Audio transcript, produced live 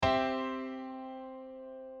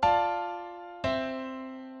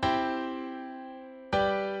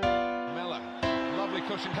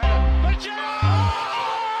cushioned header. But you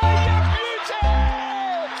beauty!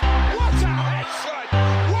 What a head, son!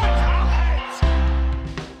 What a head!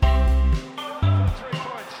 3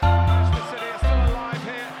 points. Manchester City are still alive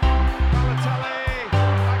here. Balotelli,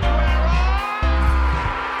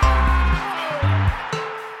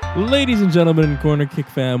 Aguero! Ladies and gentlemen, Corner Kick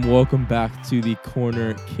fam, welcome back to the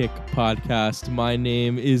Corner Kick podcast. My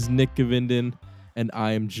name is Nick Govinden, and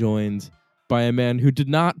I am joined by a man who did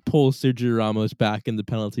not pull Sergio Ramos back in the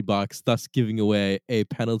penalty box, thus giving away a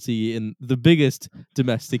penalty in the biggest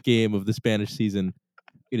domestic game of the Spanish season.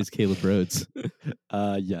 It is Caleb Rhodes.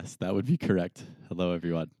 Yes, that would be correct. Hello,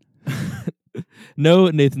 everyone. No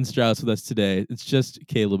Nathan Strauss with us today. It's just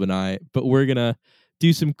Caleb and I, but we're going to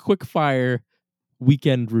do some quick fire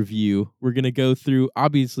weekend review. We're going to go through,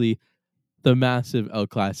 obviously, the massive El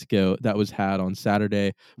Clasico that was had on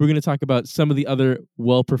Saturday. We're going to talk about some of the other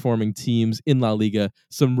well-performing teams in La Liga,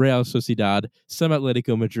 some Real Sociedad, some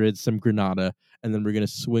Atletico Madrid, some Granada, and then we're going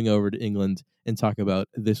to swing over to England and talk about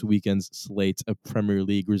this weekend's slate of Premier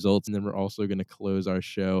League results. And then we're also going to close our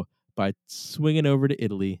show by swinging over to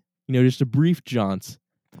Italy. You know, just a brief jaunt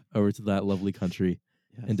over to that lovely country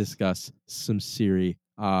and discuss some Serie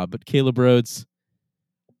A. But Caleb Rhodes,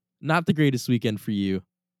 not the greatest weekend for you.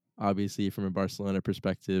 Obviously, from a Barcelona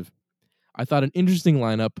perspective. I thought an interesting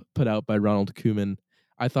lineup put out by Ronald Koeman.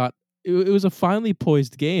 I thought it was a finely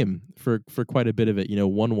poised game for quite a bit of it,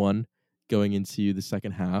 1-1 going into the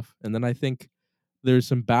second half. And then I think there's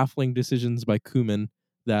some baffling decisions by Koeman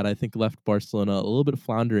that I think left Barcelona a little bit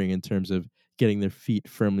floundering in terms of getting their feet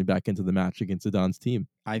firmly back into the match against Zidane's team.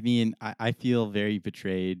 I mean, I feel very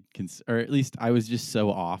betrayed, or at least I was just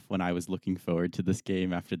so off when I was looking forward to this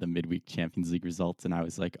game after the midweek Champions League results, and I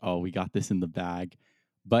was like, oh, we got this in the bag.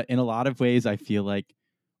 But in a lot of ways, I feel like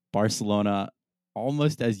Barcelona,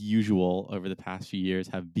 almost as usual over the past few years,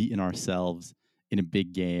 have beaten ourselves in a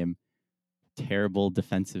big game. Terrible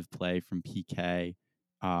defensive play from Piqué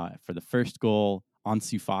for the first goal.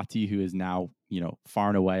 Ansu Fati, who is now, far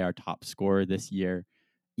and away our top scorer this year,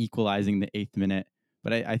 equalizing the 8th minute.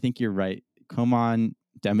 But I think you're right. Koeman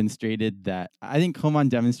demonstrated that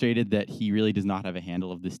he really does not have a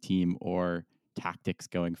handle of this team or tactics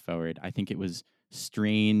going forward. I think it was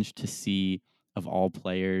strange to see, of all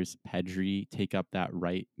players, Pedri take up that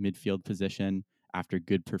right midfield position after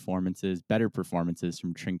better performances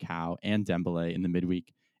from Trincao and Dembele in the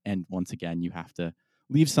midweek. And once again, you have to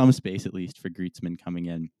leave some space at least for Griezmann coming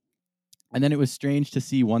in. And then it was strange to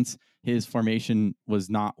see, once his formation was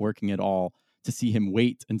not working at all, to see him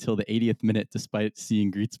wait until the 80th minute, despite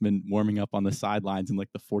seeing Griezmann warming up on the sidelines in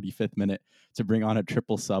like the 45th minute, to bring on a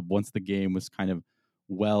triple sub once the game was kind of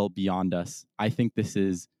well beyond us. I think this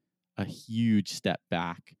is a huge step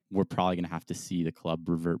back. We're probably going to have to see the club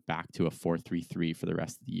revert back to a 4-3-3 for the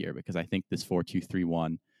rest of the year, because I think this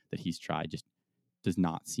 4-2-3-1 that he's tried just does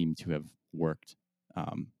not seem to have worked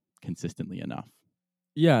consistently enough.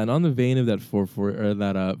 Yeah, and on the vein of that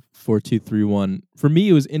 4-2-3-1, for me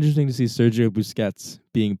it was interesting to see Sergio Busquets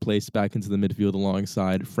being placed back into the midfield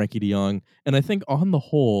alongside Frankie de Jong, and I think on the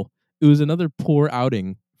whole it was another poor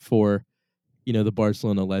outing for the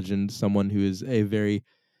Barcelona legend, someone who is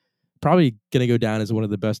probably going to go down as one of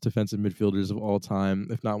the best defensive midfielders of all time,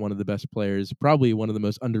 if not one of the best players, probably one of the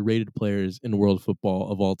most underrated players in world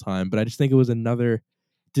football of all time. But I just think it was another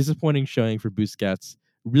disappointing showing for Busquets.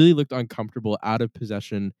 Really looked uncomfortable, out of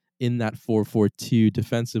possession in that 4-4-2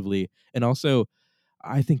 defensively. And also,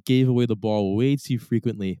 I think gave away the ball way too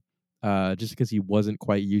frequently just because he wasn't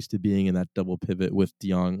quite used to being in that double pivot with De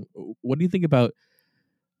Jong. What do you think about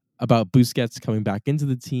Busquets coming back into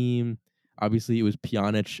the team? Obviously, it was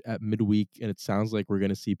Pjanic at midweek, and it sounds like we're going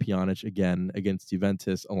to see Pjanic again against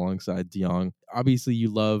Juventus alongside De Jong. Obviously, you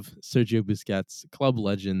love Sergio Busquets, club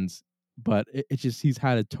legends, but he's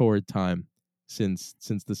had a torrid time since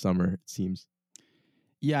the summer, it seems.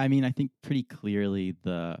 Yeah, I mean, I think pretty clearly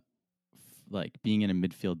being in a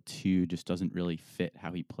midfield 2 just doesn't really fit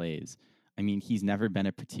how he plays. I mean, he's never been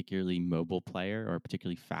a particularly mobile player or a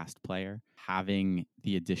particularly fast player. Having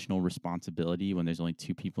the additional responsibility when there's only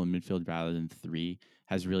 2 people in midfield rather than 3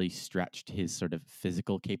 has really stretched his sort of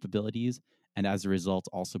physical capabilities, and as a result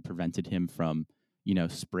also prevented him from,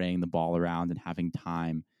 spraying the ball around and having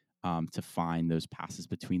time to find those passes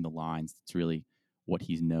between the lines. It's really what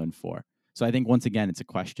he's known for. So I think, once again, it's a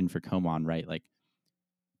question for Koeman, right? Like,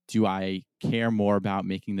 do I care more about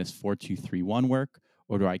making this 4-2-3-1 work,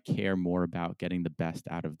 or do I care more about getting the best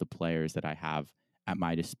out of the players that I have at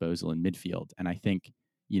my disposal in midfield? And I think,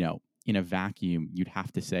 in a vacuum, you'd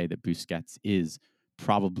have to say that Busquets is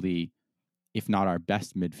probably, if not our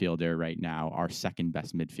best midfielder right now, our second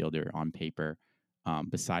best midfielder on paper.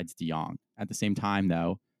 besides De Jong. At the same time,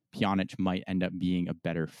 though, Pjanic might end up being a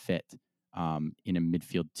better fit in a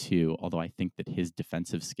midfield too, although I think that his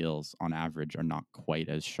defensive skills on average are not quite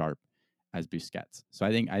as sharp as Busquets. So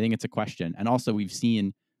I think it's a question. And also we've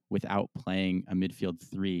seen without playing a midfield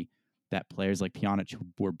three that players like Pjanic who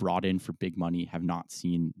were brought in for big money have not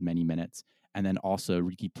seen many minutes. And then also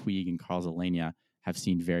Ricky Puig and Carlos Alenia have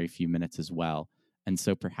seen very few minutes as well. And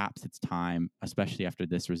so perhaps it's time, especially after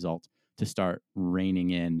this result, to start reining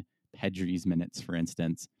in Pedri's minutes, for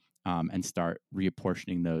instance, and start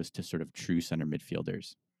reapportioning those to sort of true center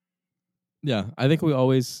midfielders. Yeah, I think we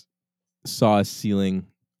always saw a ceiling,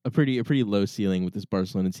 a pretty low ceiling with this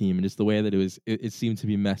Barcelona team, and just the way that it seemed to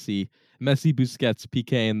be Messi, Busquets,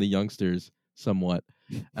 PK, and the youngsters somewhat.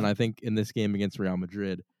 And I think in this game against Real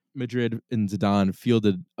Madrid, and Zidane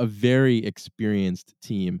fielded a very experienced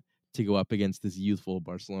team to go up against this youthful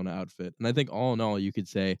Barcelona outfit. And I think all in all, you could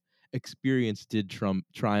say experience did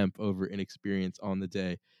triumph over inexperience on the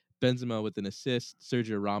day. Benzema with an assist,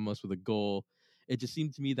 Sergio Ramos with a goal. It just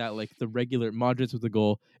seemed to me that like the regular Modric with the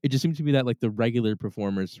goal, it just seemed to me that like the regular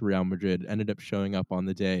performers for Real Madrid ended up showing up on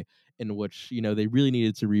the day in which, they really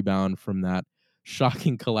needed to rebound from that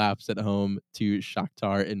shocking collapse at home to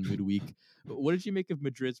Shakhtar in midweek. What did you make of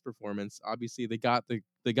Madrid's performance? Obviously, they got the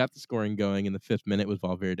scoring going in the 5th minute with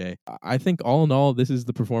Valverde. I think all in all, this is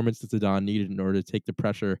the performance that Zidane needed in order to take the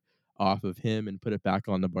pressure off of him and put it back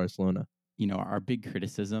on the Barcelona. Our big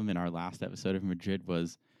criticism in our last episode of Madrid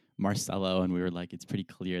was Marcelo, and we were like, it's pretty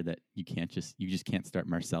clear that you just can't start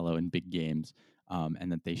Marcelo in big games,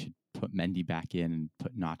 and that they should put Mendy back in and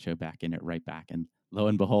put Nacho back in at right back. And lo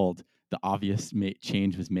and behold, the obvious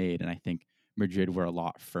change was made, and I think Madrid were a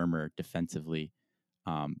lot firmer defensively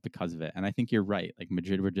because of it. And I think you're right. Like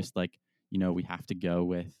Madrid were just like, we have to go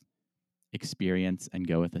with experience and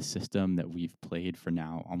go with a system that we've played for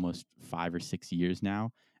now almost 5 or 6 years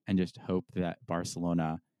now, and just hope that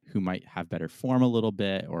Barcelona, who might have better form a little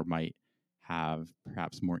bit or might have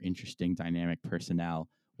perhaps more interesting dynamic personnel,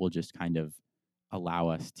 will just kind of allow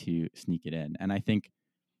us to sneak it in. And I think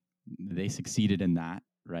they succeeded in that,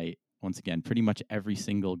 right? Once again, pretty much every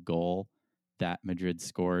single goal that Madrid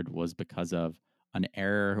scored was because of an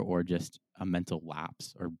error or just a mental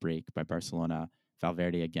lapse or break by Barcelona.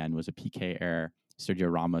 Valverde, again, was a PK error.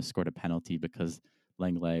 Sergio Ramos scored a penalty because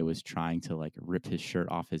Lenglet was trying to like rip his shirt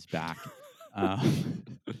off his back.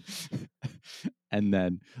 And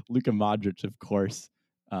then Luka Modric, of course,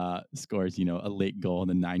 scores, a late goal in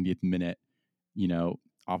the 90th minute,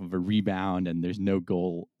 off of a rebound, and there's no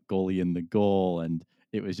goalie in the goal. And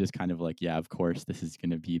it was just kind of like, yeah, of course, this is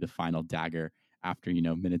going to be the final dagger. After,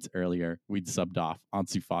 minutes earlier, we'd subbed off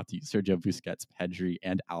Ansu Fati, Sergio Busquets, Pedri,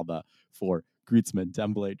 and Alba for Griezmann,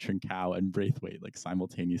 Dembele, Trincao, and Braithwaite, like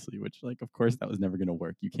simultaneously, which, like, of course, that was never going to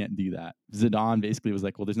work. You can't do that. Zidane basically was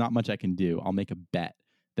like, well, there's not much I can do. I'll make a bet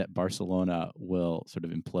that Barcelona will sort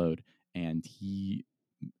of implode. And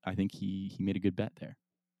I think he made a good bet there.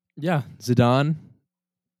 Yeah, Zidane,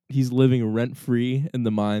 he's living rent-free in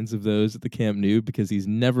the minds of those at the Camp Nou because he's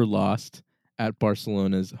never lost at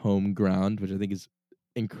Barcelona's home ground, which I think is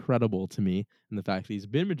incredible to me. And the fact that he's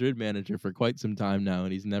been Madrid manager for quite some time now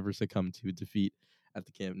and he's never succumbed to a defeat at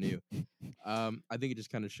the Camp Nou. I think it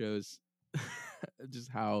just kind of shows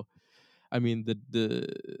just how,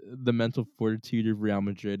 the mental fortitude of Real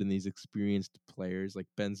Madrid and these experienced players like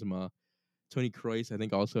Benzema. Toni Kroos, I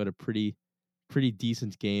think, also had a pretty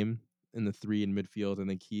decent game in the 3 in midfield. I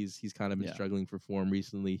think he's kind of been struggling for form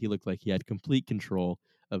recently. He looked like he had complete control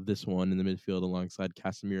of this one in the midfield alongside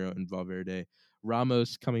Casemiro and Valverde.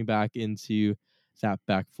 Ramos coming back into that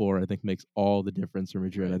back four, I think, makes all the difference for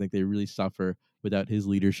Madrid. Right. I think they really suffer without his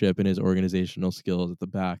leadership and his organizational skills at the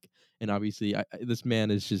back. And obviously, this man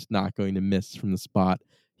is just not going to miss from the spot.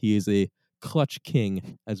 He is a clutch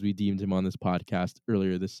king, as we deemed him on this podcast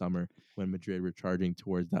earlier this summer when Madrid were charging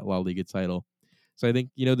towards that La Liga title. So I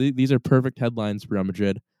think, these are perfect headlines for Real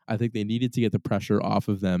Madrid. I think they needed to get the pressure off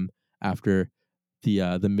of them after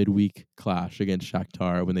the midweek clash against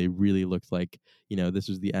Shakhtar when they really looked like, this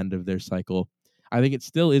was the end of their cycle. I think it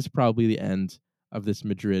still is probably the end of this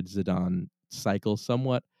Madrid-Zidane cycle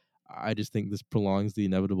somewhat. I just think this prolongs the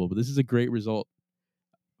inevitable, but this is a great result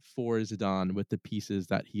for Zidane with the pieces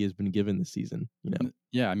that he has been given this season.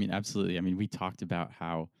 Yeah, absolutely. We talked about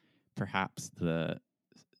how perhaps the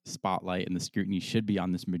spotlight and the scrutiny should be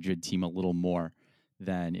on this Madrid team a little more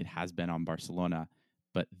than it has been on Barcelona.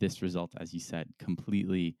 But this result, as you said,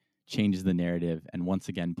 completely changes the narrative and once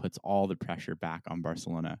again puts all the pressure back on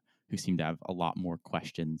Barcelona, who seem to have a lot more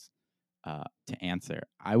questions to answer.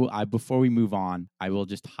 I before we move on, I will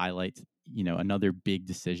just highlight, another big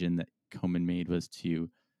decision that Koeman made was to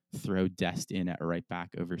throw Dest in at right back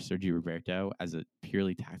over Sergio Roberto as a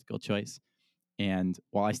purely tactical choice. And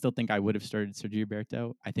while I still think I would have started Sergio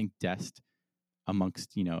Roberto, I think Dest,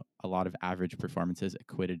 amongst a lot of average performances,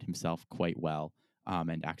 acquitted himself quite well,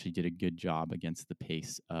 and actually did a good job against the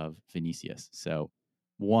pace of Vinicius. So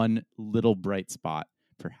one little bright spot,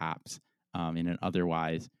 perhaps, in an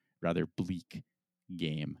otherwise rather bleak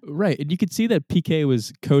game. Right. And you could see that PK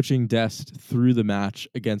was coaching Dest through the match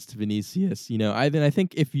against Vinicius. I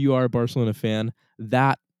think if you are a Barcelona fan,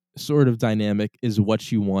 that sort of dynamic is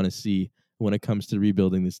what you want to see when it comes to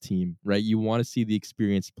rebuilding this team, right? You want to see the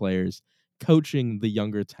experienced players coaching the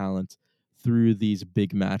younger talent through these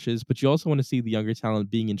big matches, but you also want to see the younger talent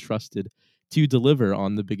being entrusted to deliver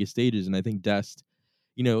on the biggest stages. And I think Dest,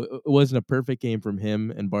 it wasn't a perfect game from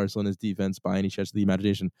him and Barcelona's defense by any stretch of the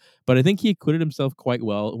imagination, but I think he acquitted himself quite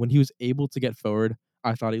well. When he was able to get forward,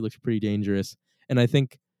 I thought he looked pretty dangerous. And I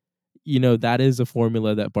think, that is a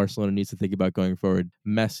formula that Barcelona needs to think about going forward.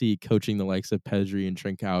 Messi coaching the likes of Pedri and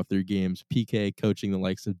Trincao through games, PK coaching the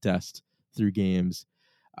likes of Dest through games.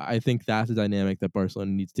 I think that's a dynamic that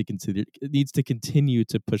Barcelona needs to continue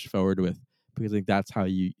to push forward with, because I think that's how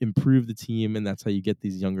you improve the team, and that's how you get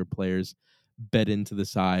these younger players bed into the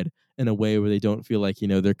side in a way where they don't feel like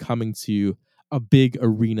they're coming to a big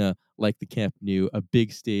arena like the Camp Nou, a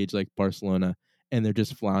big stage like Barcelona, and they're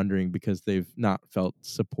just floundering because they've not felt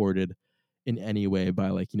supported in any way by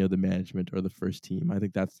the management or the first team. I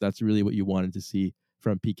think that's really what you wanted to see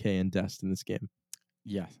from PK and Dest in this game.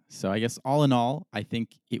 Yeah. So I guess all in all, I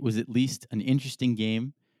think it was at least an interesting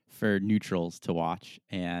game for neutrals to watch,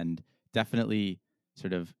 and definitely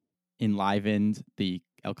sort of enlivened the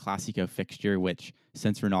El Clasico fixture, which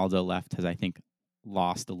since Ronaldo left has, I think,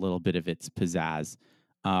 lost a little bit of its pizzazz.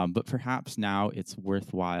 But perhaps now it's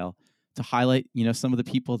worthwhile to highlight, some of the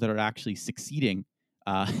people that are actually succeeding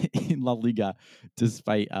in La Liga,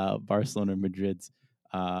 despite Barcelona and Madrid's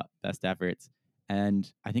best efforts.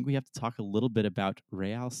 And I think we have to talk a little bit about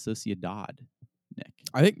Real Sociedad, Nick.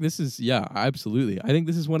 I think this is, absolutely. I think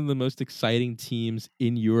this is one of the most exciting teams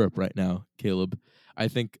in Europe right now, Caleb. I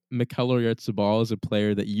think Mikel Oyarzabal is a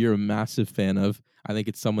player that you're a massive fan of. I think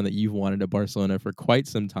it's someone that you've wanted at Barcelona for quite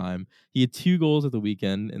some time. He had 2 goals at the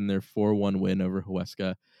weekend in their 4-1 win over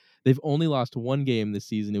Huesca. They've only lost 1 game this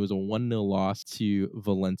season. It was a 1-0 loss to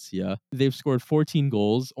Valencia. They've scored 14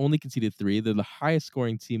 goals, only conceded 3. They're the highest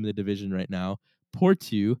scoring team in the division right now.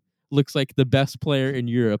 Porto looks like the best player in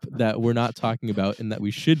Europe that we're not talking about and that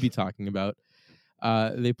we should be talking about.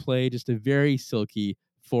 They play just a very silky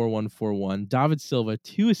 4-1-4-1. David Silva,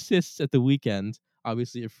 2 assists at the weekend.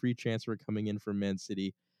 Obviously, a free transfer coming in from Man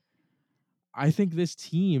City. I think this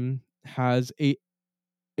team has a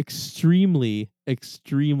extremely,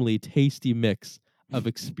 extremely tasty mix of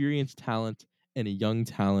experienced talent and a young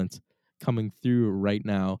talent coming through right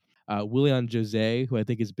now. Willian Jose, who I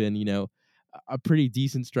think has been, a pretty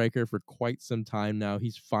decent striker for quite some time now.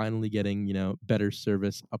 He's finally getting, better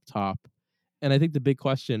service up top. And I think the big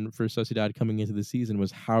question for Sociedad coming into the season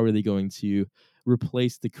was, how are they going to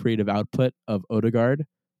replace the creative output of Odegaard,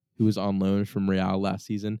 who was on loan from Real last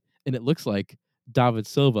season? And it looks like David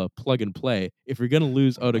Silva, plug and play. If you're going to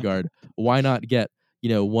lose Odegaard, why not get,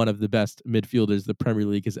 one of the best midfielders the Premier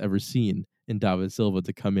League has ever seen in David Silva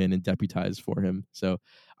to come in and deputize for him? So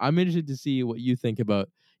I'm interested to see what you think about,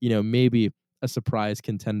 maybe a surprise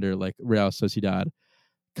contender like Real Sociedad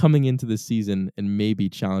coming into the season and maybe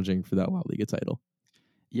challenging for that La Liga title.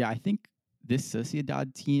 Yeah, I think this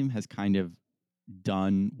Sociedad team has kind of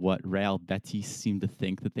done what Real Betis seemed to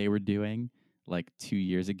think that they were doing like 2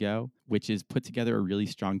 years ago, which is put together a really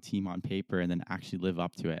strong team on paper and then actually live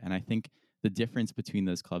up to it. And I think the difference between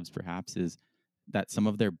those clubs perhaps is that some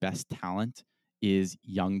of their best talent is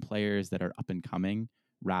young players that are up and coming,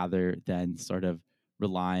 rather than sort of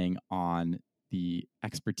relying on the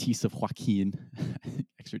expertise of Joaquin.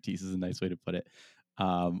 Expertise is a nice way to put it.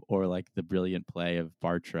 Or like the brilliant play of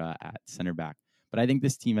Bartra at center back. But I think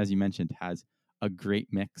this team, as you mentioned, has a great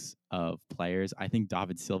mix of players. I think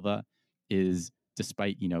David Silva is,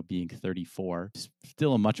 despite being 34,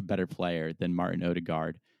 still a much better player than Martin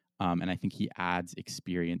Odegaard. And I think he adds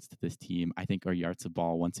experience to this team. I think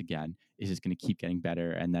Oyarzabal, once again, is just going to keep getting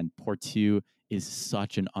better. And then Porto is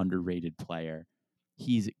such an underrated player.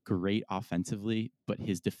 He's great offensively, but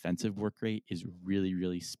his defensive work rate is really,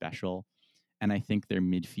 really special. And I think their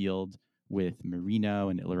midfield with Merino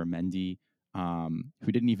and Illaramendi,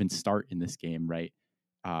 who didn't even start in this game, right,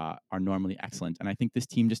 are normally excellent. And I think this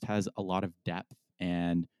team just has a lot of depth,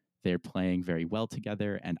 and they're playing very well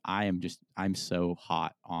together. And I'm so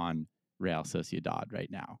hot on Real Sociedad right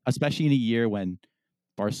now, especially in a year when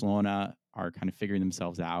Barcelona are kind of figuring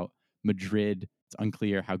themselves out. Madrid It's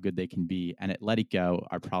unclear how good they can be. And Atletico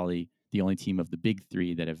are probably the only team of the big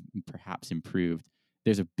three that have perhaps improved.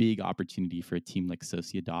 There's a big opportunity for a team like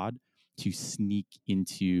Sociedad to sneak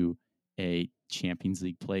into a Champions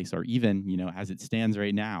League place, or even, as it stands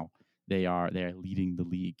right now, they are leading the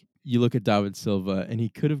league. You look at David Silva, and he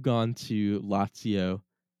could have gone to Lazio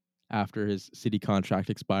after his City contract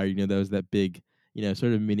expired. There was that big,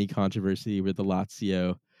 sort of mini controversy where the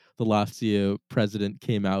Lazio president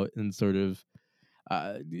came out and sort of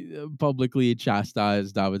publicly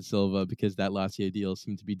chastised David Silva because that Lazio deal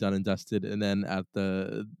seemed to be done and dusted. And then at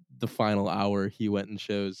the final hour, he went and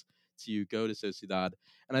chose to go to Sociedad.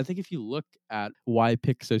 And I think if you look at why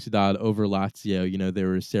pick Sociedad over Lazio, they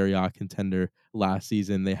were a Serie A contender last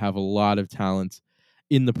season. They have a lot of talent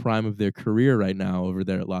in the prime of their career right now over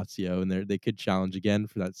there at Lazio, and they could challenge again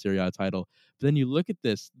for that Serie A title. But then you look at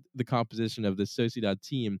the composition of this Sociedad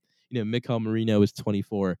team. Mikel Merino is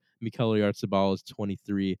 24, Mikel Oyarzabal is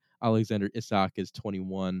 23, Alexander Isak is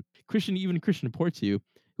 21. Christian Portu,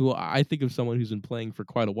 who I think of someone who's been playing for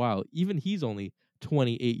quite a while, even he's only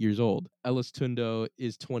 28 years old. Elis Tundo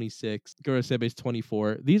is 26, Gorosebe is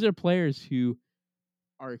 24. These are players who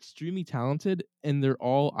are extremely talented, and they're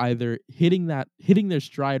all either hitting their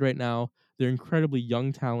stride right now, they're incredibly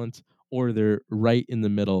young talent, or they're right in the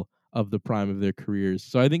middle of the prime of their careers.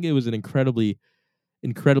 So I think it was an incredibly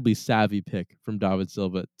savvy pick from David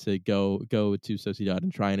Silva to go to Sociedad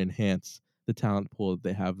and try and enhance the talent pool that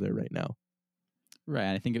they have there right now. Right.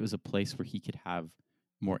 And I think it was a place where he could have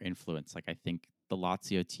more influence. Like, I think the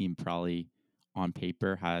Lazio team probably on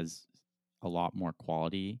paper has a lot more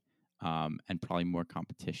quality and probably more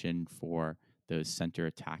competition for those center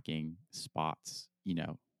attacking spots,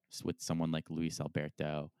 with someone like Luis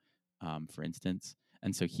Alberto, for instance.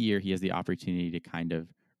 And so here he has the opportunity to kind of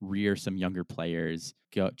rear some younger players,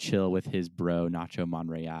 go chill with his bro, Nacho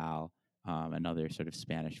Monreal, another sort of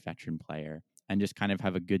Spanish veteran player, and just kind of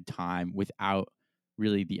have a good time without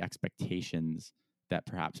really the expectations that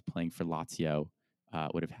perhaps playing for Lazio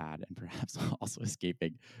would have had, and perhaps also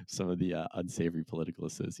escaping some of the unsavory political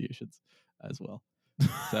associations as well.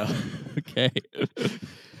 So, okay.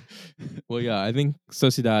 Well, yeah, I think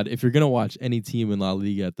Sociedad, if you're going to watch any team in La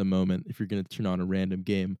Liga at the moment, if you're going to turn on a random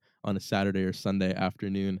game on a Saturday or Sunday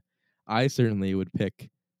afternoon, I certainly would pick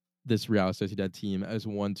this Real Sociedad team as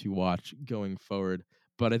one to watch going forward.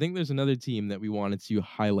 But I think there's another team that we wanted to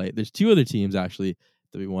highlight. There's two other teams, actually,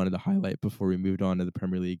 that we wanted to highlight before we moved on to the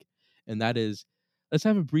Premier League. And that is, let's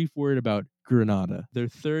have a brief word about Granada. They're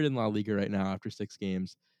third in La Liga right now after 6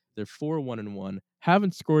 games. They're 4-1-1,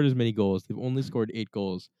 haven't scored as many goals. They've only scored 8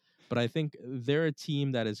 goals. But I think they're a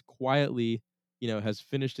team that is quietly, has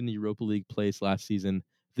finished in the Europa League place last season.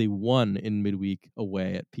 They won in midweek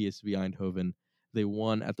away at PSV Eindhoven. They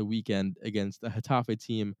won at the weekend against the Getafe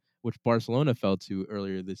team, which Barcelona fell to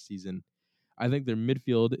earlier this season. I think their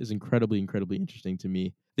midfield is incredibly, incredibly interesting to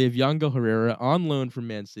me. They have Yango Herrera on loan from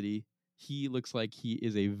Man City. He looks like he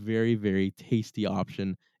is a very, very tasty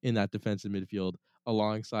option in that defensive midfield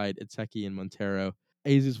alongside Iteki and Montero.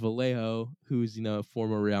 Jesus Vallejo, who's, a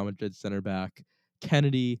former Real Madrid center back.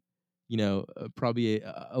 Kennedy, probably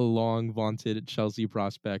a long vaunted Chelsea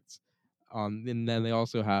prospect. And then they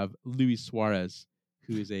also have Luis Suarez,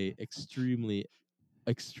 who is a extremely,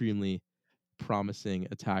 extremely promising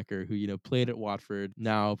attacker who, played at Watford,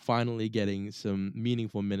 now finally getting some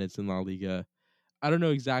meaningful minutes in La Liga. I don't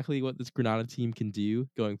know exactly what this Granada team can do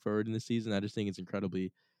going forward in the season. I just think it's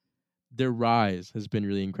their rise has been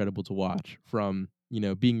really incredible to watch from,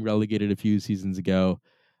 being relegated a few seasons ago,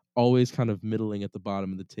 always kind of middling at the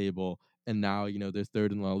bottom of the table. And now, they're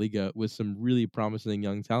third in La Liga with some really promising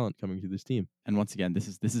young talent coming to this team. And once again, this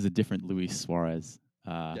is a different Luis Suarez.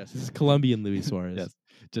 Yes, this is Colombian Luis Suarez. Yes,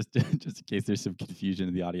 just in case there's some confusion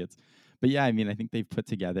in the audience. But yeah, I mean, I think they've put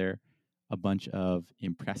together a bunch of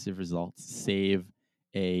impressive results, save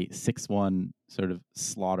a 6-1 sort of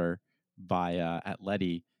slaughter by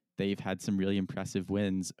Atleti. They've had some really impressive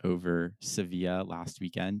wins over Sevilla last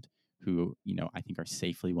weekend, who, I think are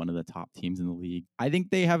safely one of the top teams in the league. I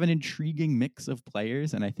think they have an intriguing mix of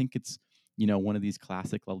players, and I think it's, one of these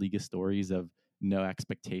classic La Liga stories of no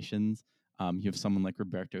expectations. You have someone like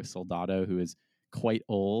Roberto Soldado, who is quite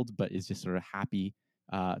old, but is just sort of happy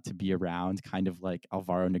to be around, kind of like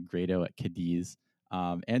Alvaro Negredo at Cadiz.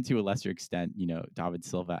 And to a lesser extent, David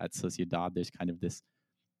Silva at Sociedad. There's kind of this,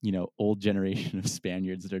 old generation of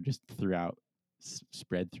Spaniards that are just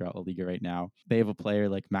spread throughout La Liga right now. They have a player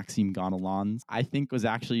like Maxime Gonalons, I think was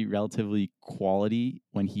actually relatively quality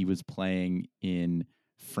when he was playing in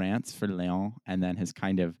France for Lyon, and then has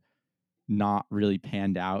kind of not really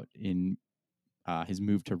panned out in his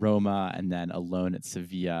move to Roma, and then a loan at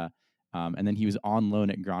Sevilla. And then he was on loan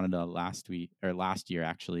at Granada last year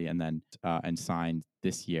actually, and then and signed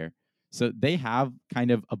this year. So they have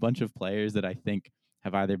kind of a bunch of players that I think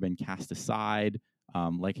have either been cast aside,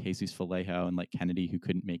 like Jesus Vallejo and like Kennedy, who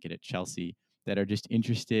couldn't make it at Chelsea, that are just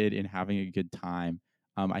interested in having a good time.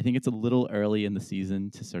 I think it's a little early in the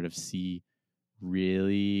season to sort of see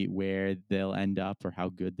really where they'll end up or how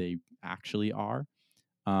good they actually are.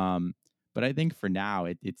 But I think for now,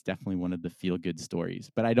 it's definitely one of the feel-good stories.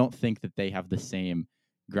 But I don't think that they have the same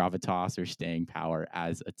gravitas or staying power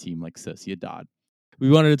as a team like Sociedad. We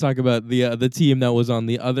wanted to talk about the team that was on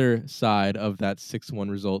the other side of that 6-1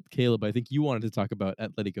 result. Caleb, I think you wanted to talk about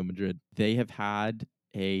Atletico Madrid. They have had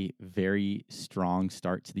a very strong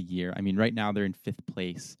start to the year. I mean, right now they're in 5th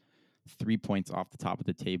place, 3 points off the top of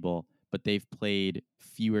the table, but they've played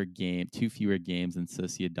two fewer games than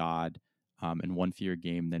Sociedad, and one fewer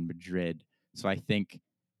game than Madrid. So I think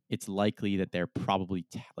it's likely that they're probably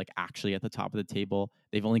actually at the top of the table.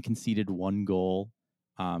 They've only conceded 1 goal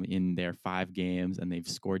in their 5 games, and they've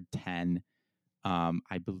scored 10.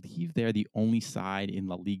 I believe they're the only side in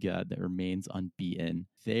La Liga that remains unbeaten.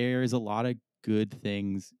 There's a lot of good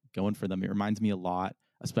things going for them. It reminds me a lot,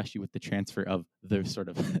 especially with the transfer of the sort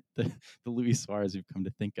of the Luis Suarez we've come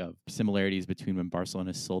to think of. Similarities between when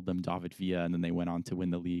Barcelona sold them David Villa and then they went on to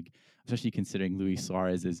win the league, especially considering Luis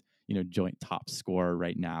Suarez is, joint top scorer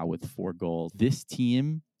right now with 4 goals. This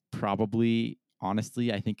team probably,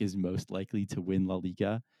 honestly, I think is most likely to win La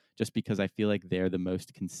Liga, just because I feel like they're the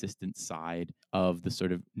most consistent side of the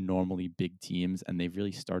sort of normally big teams, and they've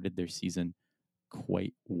really started their season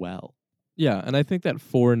quite well. Yeah, and I think that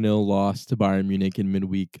 4-0 loss to Bayern Munich in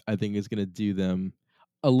midweek, I think is going to do them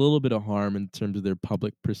a little bit of harm in terms of their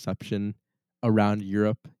public perception around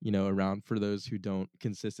Europe, around for those who don't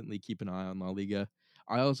consistently keep an eye on La Liga.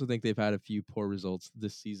 I also think they've had a few poor results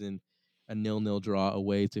this season, a 0-0 draw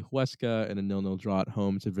away to Huesca and a 0-0 draw at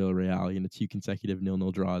home to Villarreal, 2 consecutive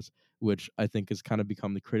 0-0 draws, which I think has kind of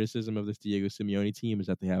become the criticism of this Diego Simeone team, is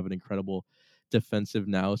that they have an incredible defensive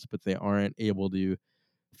nous, but they aren't able to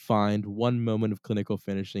find one moment of clinical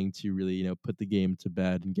finishing to really, put the game to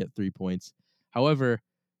bed and get 3 points. However,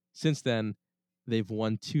 since then, they've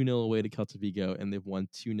won 2-0 away to Celta Vigo, and they've won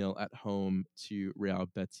 2-0 at home to Real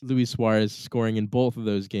Betis. Luis Suarez scoring in both of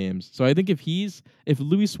those games. So I think if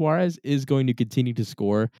Luis Suarez is going to continue to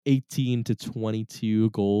score 18 to 22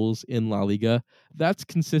 goals in La Liga, that's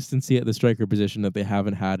consistency at the striker position that they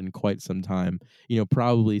haven't had in quite some time.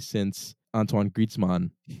 Probably since Antoine Griezmann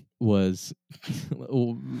was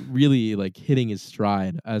really hitting his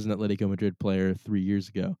stride as an Atletico Madrid player 3 years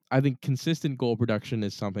ago. I think consistent goal production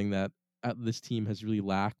is something that this team has really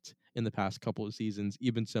lacked in the past couple of seasons,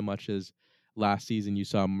 even so much as last season you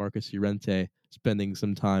saw Marcus Llorente spending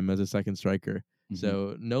some time as a second striker. Mm-hmm.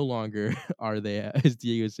 So no longer are they, as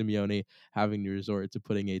Diego Simeone, having to resort to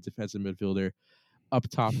putting a defensive midfielder up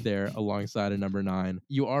top there alongside a number 9.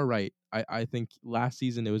 You are right. I think last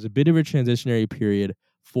season it was a bit of a transitionary period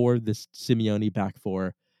for this Simeone back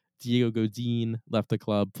four. Diego Godin left the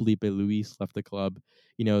club. Felipe Luis left the club.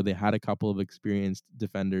 They had a couple of experienced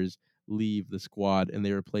defenders leave the squad, and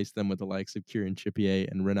they replaced them with the likes of Kieran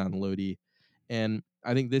Trippier and Renan Lodi. And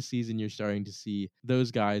I think this season you're starting to see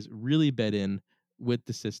those guys really bed in with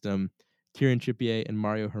the system. Kieran Trippier and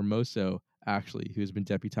Mario Hermoso, actually, who's been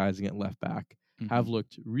deputizing at left back, have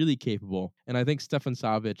looked really capable. And I think Stefan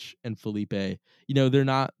Savic and Felipe, they're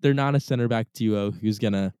not a center back duo who's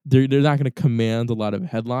they're not gonna command a lot of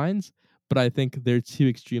headlines, but I think they're 2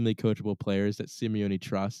 extremely coachable players that Simeone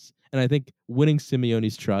trusts. And I think winning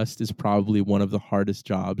Simeone's trust is probably one of the hardest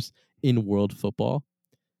jobs in world football,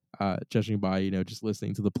 judging by, just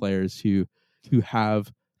listening to the players who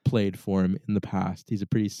have played for him in the past. He's a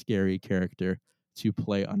pretty scary character to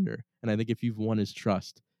play under. And I think if you've won his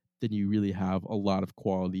trust, then you really have a lot of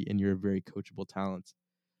quality and you're a very coachable talent.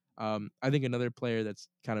 I think another player that's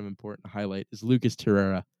kind of important to highlight is Lucas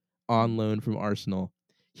Torreira, on loan from Arsenal.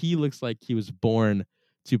 He looks like he was born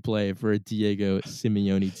to play for a Diego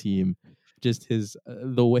Simeone team. Just his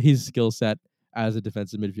skill set as a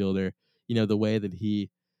defensive midfielder, the way that he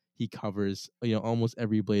covers, almost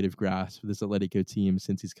every blade of grass for this Atletico team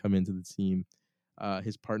since he's come into the team.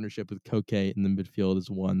 His partnership with Koke in the midfield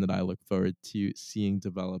is one that I look forward to seeing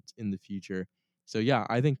developed in the future. So yeah,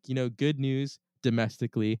 I think, good news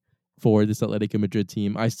domestically for this Atletico Madrid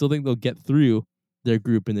team. I still think they'll get through their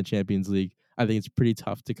group in the Champions League. I think it's pretty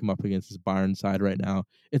tough to come up against this Bayern side right now.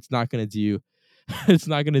 It's not going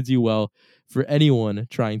to do well for anyone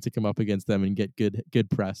trying to come up against them and get good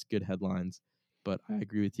press, good headlines. But I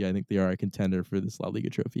agree with you. I think they are a contender for this La Liga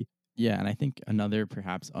trophy. Yeah, and I think another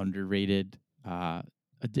perhaps underrated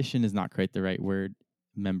addition is not quite the right word.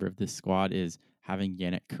 member of this squad is having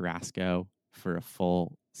Yannick Carrasco for a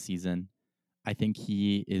full season. I think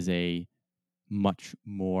he is a much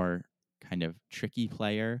more kind of tricky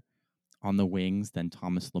player on the wings than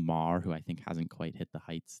Thomas Lamar, who I think hasn't quite hit the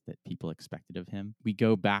heights that people expected of him. We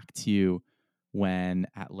go back to when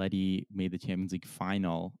Atleti made the Champions League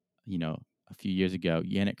final, a few years ago.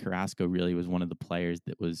 Yannick Carrasco really was one of the players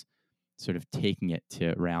that was sort of taking it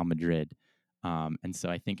to Real Madrid. And so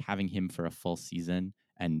I think having him for a full season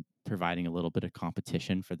and providing a little bit of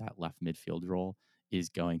competition for that left midfield role is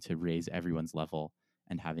going to raise everyone's level,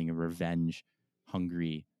 and having a revenge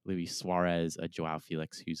hungry Luis Suarez, a Joao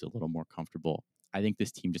Felix who's a little more comfortable. I think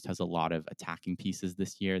this team just has a lot of attacking pieces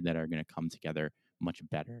this year that are going to come together much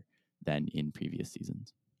better than in previous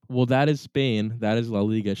seasons. Well, that is Spain. That is La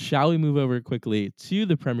Liga. Shall we move over quickly to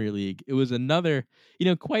the Premier League? It was another,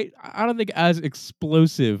 quite, I don't think as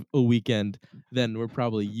explosive a weekend than we're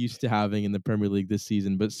probably used to having in the Premier League this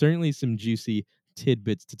season, but certainly some juicy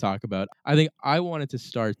tidbits to talk about. I think I wanted to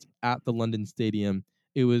start at the London Stadium.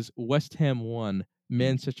 It was West Ham 1,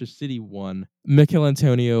 Manchester City 1. Mikel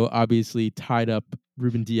Antonio obviously tied up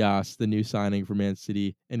Ruben Dias, the new signing for Man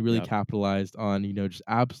City, and really capitalized on, just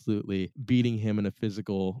absolutely beating him in a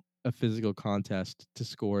physical contest to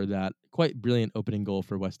score that quite brilliant opening goal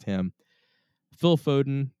for West Ham. Phil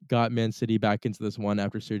Foden got Man City back into this one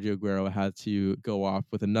after Sergio Aguero had to go off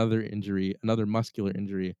with another muscular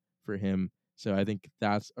injury for him. So I think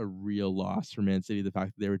that's a real loss for Man City, the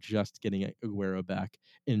fact that they were just getting Aguero back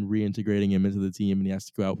and reintegrating him into the team, and he has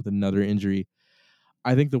to go out with another injury.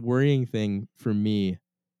 I think the worrying thing for me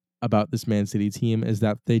about this Man City team is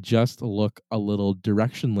that they just look a little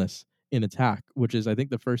directionless in attack, which is, I think,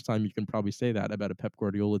 the first time you can probably say that about a Pep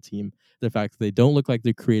Guardiola team. The fact that they don't look like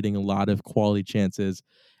they're creating a lot of quality chances,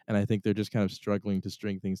 and I think they're just kind of struggling to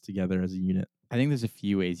string things together as a unit. I think there's a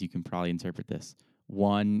few ways you can probably interpret this.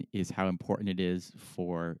 One is how important it is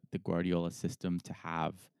for the Guardiola system to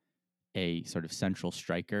have a sort of central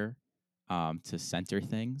striker to center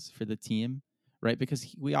things for the team, right?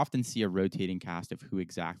 Because we often see a rotating cast of who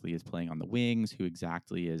exactly is playing on the wings, who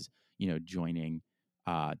exactly is, joining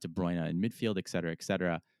De Bruyne in midfield, et cetera, et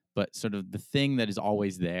cetera. But sort of the thing that is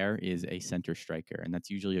always there is a center striker, and that's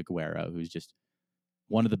usually Aguero, who's just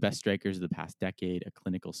one of the best strikers of the past decade, a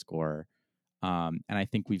clinical scorer. And I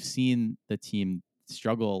think we've seen the team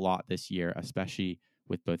struggle a lot this year, especially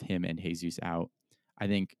with both him and Jesus out. I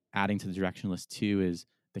think adding to the directionless too is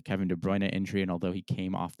the Kevin De Bruyne injury. And although he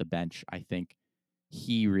came off the bench, I think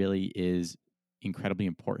he really is incredibly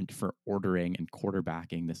important for ordering and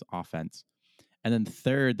quarterbacking this offense. And then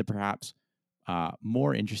third, the perhaps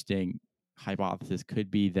more interesting hypothesis could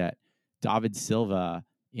be that David Silva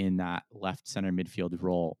in that left center midfield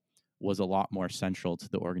role was a lot more central to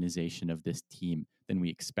the organization of this team than we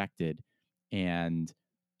expected. And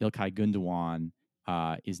Ilkay Gundogan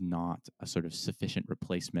is not a sort of sufficient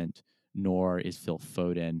replacement, nor is Phil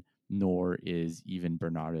Foden, nor is even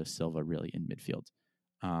Bernardo Silva really in midfield.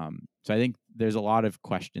 So I think there's a lot of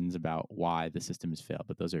questions about why the system has failed,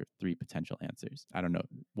 but those are three potential answers. I don't know.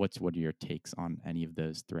 What are your takes on any of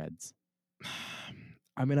those threads?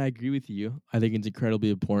 I mean, I agree with you. I think it's incredibly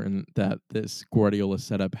important that this Guardiola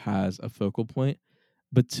setup has a focal point.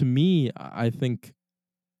 But to me, I think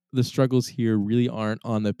the struggles here really aren't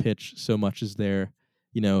on the pitch so much as they're,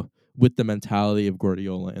 with the mentality of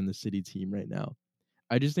Guardiola and the City team right now.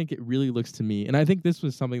 I just think it really looks to me, and I think this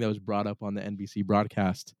was something that was brought up on the NBC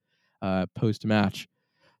broadcast post-match.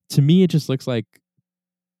 To me, it just looks like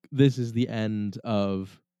this is the end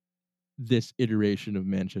of this iteration of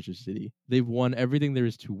Manchester City. They've won everything there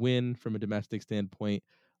is to win from a domestic standpoint.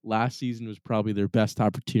 Last season was probably their best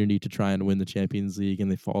opportunity to try and win the Champions League,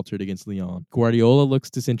 and they faltered against Lyon. Guardiola looks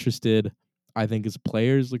disinterested. I think his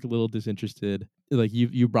players look a little disinterested. Like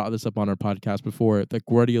you brought this up on our podcast before, that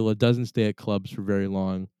Guardiola doesn't stay at clubs for very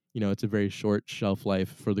long. It's a very short shelf life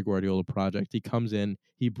for the Guardiola project. He comes in,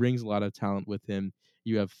 he brings a lot of talent with him.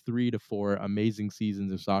 You have 3 to 4 amazing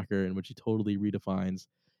seasons of soccer in which he totally redefines,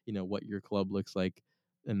 what your club looks like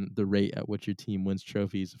and the rate at which your team wins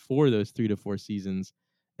trophies for those 3 to 4 seasons.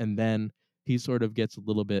 And then he sort of gets a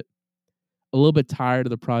little bit tired of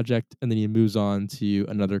the project, and then he moves on to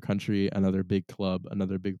another country, another big club,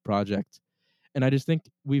 another big project. And I just think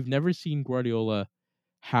we've never seen Guardiola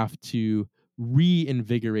have to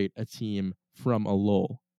reinvigorate a team from a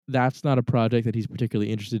lull. That's not a project that he's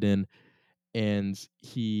particularly interested in, and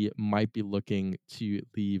he might be looking to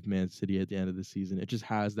leave Man City at the end of the season. It just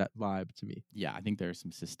has that vibe to me. Yeah, I think there are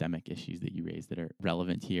some systemic issues that you raised that are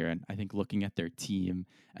relevant here. And I think looking at their team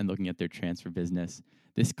and looking at their transfer business,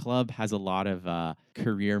 this club has a lot of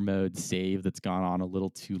career mode save that's gone on a little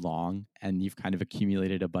too long, and you've kind of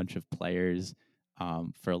accumulated a bunch of players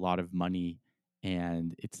for a lot of money,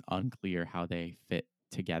 and it's unclear how they fit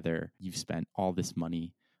together. You've spent all this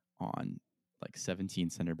money on like 17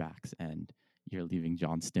 center backs, and you're leaving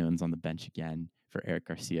John Stones on the bench again for Eric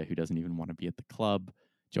Garcia, who doesn't even want to be at the club.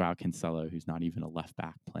 Joao Cancelo, who's not even a left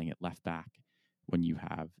back, playing at left back when you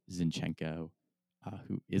have Zinchenko,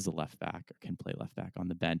 who is a left back or can play left back on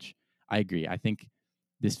the bench. I agree. I think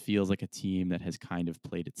this feels like a team that has kind of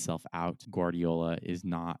played itself out. Guardiola is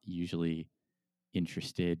not usually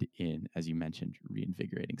interested in, as you mentioned,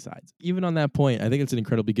 reinvigorating sides. Even on that point, I think it's an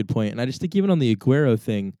incredibly good point. And I just think even on the Aguero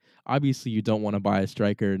thing, obviously you don't want to buy a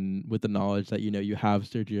striker and with the knowledge that, you have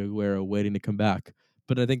Sergio Aguero waiting to come back.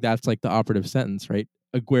 But I think that's like the operative sentence, right?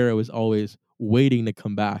 Aguero is always waiting to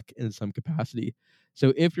come back in some capacity.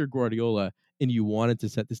 So if you're Guardiola and you wanted to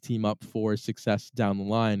set this team up for success down the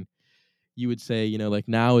line, you would say, like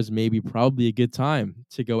now is maybe probably a good time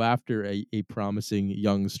to go after a promising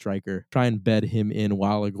young striker, try and bed him in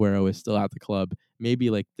while Aguero is still at the club. Maybe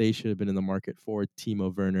like they should have been in the market for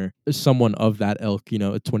Timo Werner, someone of that ilk,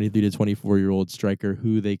 a 23 to 24-year-old striker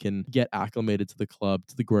who they can get acclimated to the club,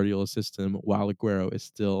 to the Guardiola system while Aguero is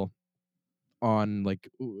still on this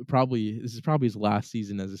is probably his last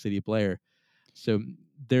season as a City player. So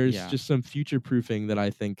there's just some future proofing that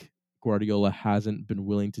I think Guardiola hasn't been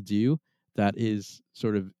willing to do that is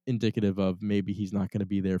sort of indicative of maybe he's not going to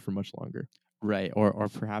be there for much longer. Right. Or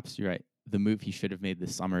perhaps you're right. The move he should have made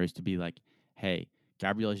this summer is to be like, hey,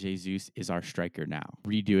 Gabriel Jesus is our striker now,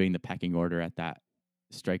 redoing the pecking order at that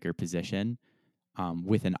striker position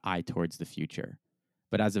with an eye towards the future.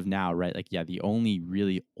 But as of now, right, the only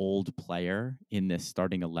really old player in this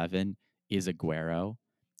starting 11 is Aguero.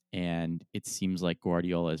 And it seems like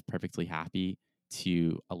Guardiola is perfectly happy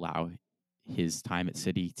to allow his time at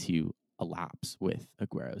City to elapse with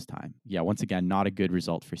Aguero's time. Yeah, once again, not a good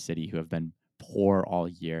result for City, who have been poor all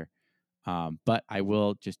year. But I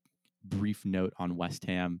will just brief note on West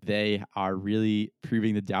Ham. They are really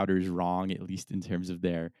proving the doubters wrong, at least in terms of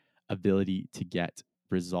their ability to get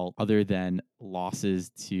results. Other than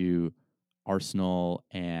losses to Arsenal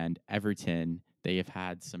and Everton, they have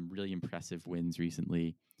had some really impressive wins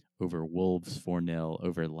recently over Wolves 4-0,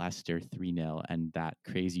 over Leicester 3-0, and that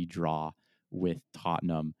crazy draw with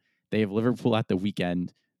Tottenham. They have Liverpool at the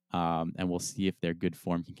weekend, and we'll see if their good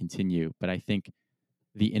form can continue. But I think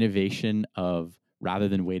the innovation of, rather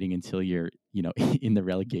than waiting until you're, in the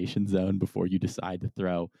relegation zone before you decide to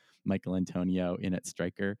throw Michael Antonio in at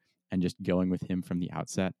striker and just going with him from the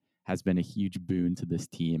outset, has been a huge boon to this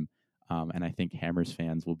team. And I think Hammers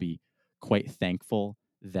fans will be quite thankful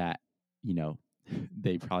that,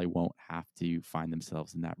 they probably won't have to find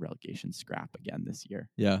themselves in that relegation scrap again this year.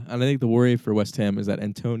 Yeah, and I think the worry for West Ham is that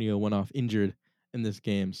Antonio went off injured in this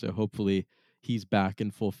game, so hopefully he's back in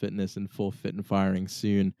full fitness and full fit and firing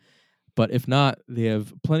soon. But if not, they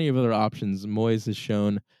have plenty of other options. Moyes has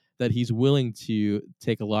shown that he's willing to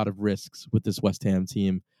take a lot of risks with this West Ham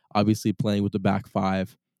team, obviously playing with the back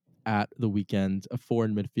five at the weekend, a four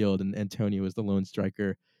in midfield, and Antonio is the lone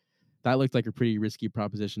striker. That looked like a pretty risky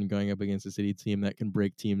proposition going up against a City team that can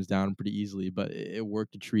break teams down pretty easily, but it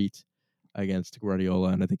worked a treat against Guardiola,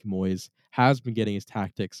 and I think Moyes has been getting his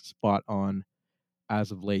tactics spot on as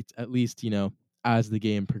of late, at least, as the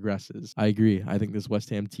game progresses. I agree. I think this West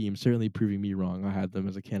Ham team certainly proving me wrong. I had them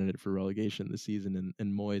as a candidate for relegation this season,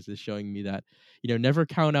 and Moyes is showing me that, never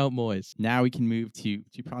count out Moyes. Now we can move to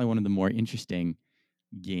probably one of the more interesting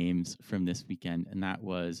games from this weekend, and that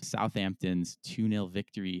was Southampton's 2-0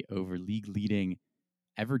 victory over league-leading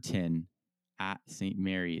Everton at St.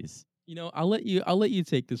 Mary's. I'll let you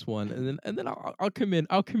take this one, and then I'll come in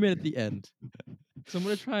at the end. So I'm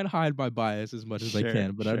gonna try and hide my bias as much as I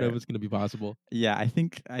can, but I don't know if it's gonna be possible. Yeah, I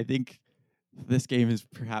think this game is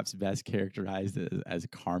perhaps best characterized as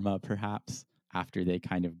karma, perhaps, after they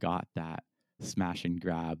kind of got that smash and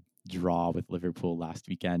grab draw with Liverpool last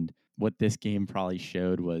weekend. What this game probably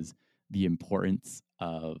showed was the importance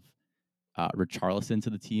of Richarlison to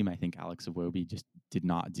the team. I think Alex Iwobi just did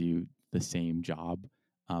not do the same job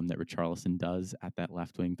that Richarlison does at that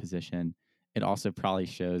left wing position. It also probably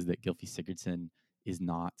shows that Gylfi Sigurdsson is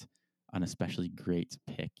not an especially great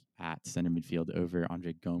pick at center midfield over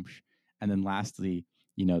Andre Gomes. And then lastly,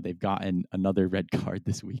 they've gotten another red card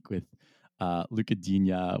this week with Luca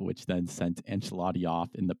Digne, which then sent Ancelotti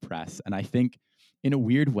off in the press. And I think in a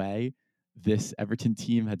weird way, this Everton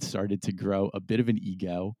team had started to grow a bit of an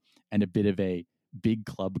ego and a bit of a big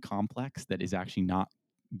club complex that is actually not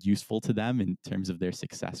useful to them in terms of their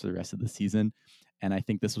success for the rest of the season. And I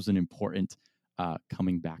think this was an important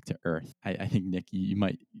coming back to earth. I think, Nick, you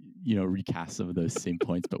might, recast some of those same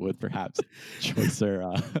points, but with perhaps choicer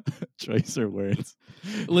words.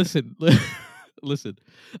 Listen, listen.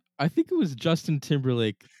 I think it was Justin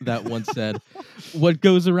Timberlake that once said, "What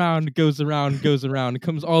goes around, goes around, goes around,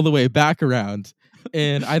 comes all the way back around."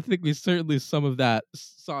 And I think we certainly saw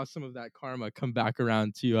some of that karma come back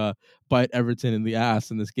around to bite Everton in the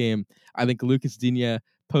ass in this game. I think Lucas Digne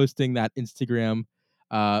posting that Instagram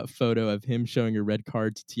photo of him showing a red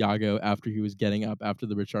card to Thiago after he was getting up after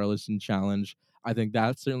the Richarlison challenge, I think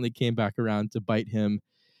that certainly came back around to bite him.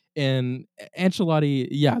 And Ancelotti,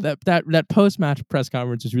 yeah, that post match press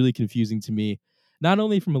conference is really confusing to me, not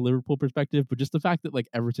only from a Liverpool perspective, but just the fact that like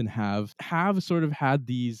Everton have sort of had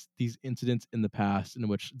these incidents in the past in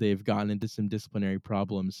which they've gotten into some disciplinary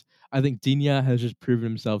problems. I think Digne has just proven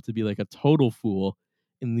himself to be like a total fool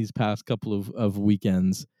in these past couple of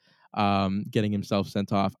weekends, getting himself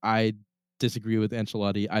sent off. I disagree with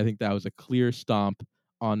Ancelotti. I think that was a clear stomp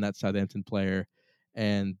on that Southampton player,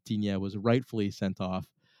 and Digne was rightfully sent off.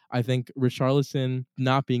 I think Richarlison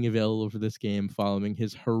not being available for this game following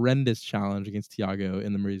his horrendous challenge against Thiago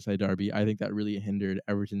in the Merseyside derby, I think that really hindered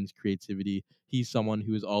Everton's creativity. He's someone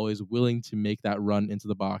who is always willing to make that run into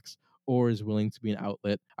the box or is willing to be an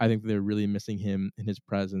outlet. I think they're really missing him in his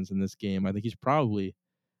presence in this game. I think he's probably,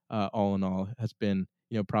 all in all, has been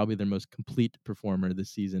probably their most complete performer this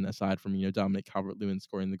season, aside from Dominic Calvert-Lewin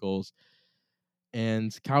scoring the goals.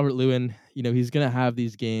 And Calvert-Lewin, he's gonna have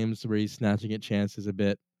these games where he's snatching at chances a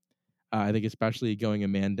bit. I think especially going a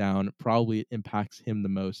man down probably impacts him the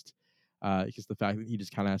most, because the fact that he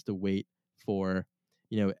just kind of has to wait for,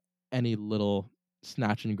 any little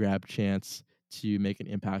snatch and grab chance to make an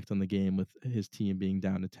impact on the game with his team being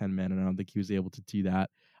down to 10 men, and I don't think he was able to do that.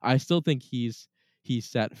 I still think he's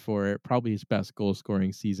set for probably his best goal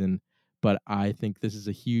scoring season, but I think this is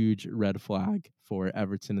a huge red flag for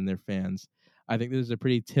Everton and their fans. I think this is a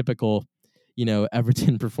pretty typical,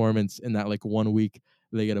 Everton performance in that like 1 week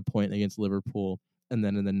they get a point against Liverpool, and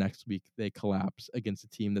then in the next week they collapse against a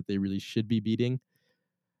team that they really should be beating.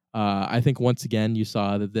 I think once again you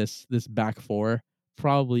saw that this back four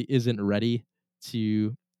probably isn't ready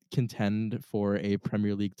to contend for a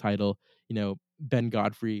Premier League title. Ben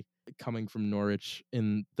Godfrey coming from Norwich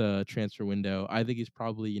in the transfer window, I think he's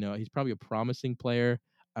probably a promising player.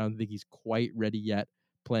 I don't think he's quite ready yet,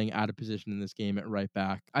 playing out of position in this game at right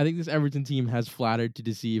back. I think this Everton team has flattered to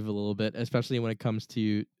deceive a little bit, especially when it comes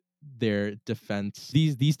to their defense.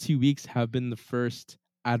 These 2 weeks have been the first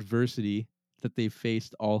adversity that they've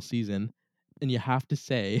faced all season, and you have to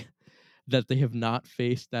say that they have not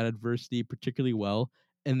faced that adversity particularly well,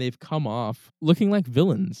 and they've come off looking like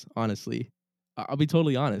villains, honestly. I'll be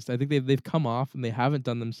totally honest. I think they've come off and they haven't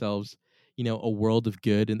done themselves, a world of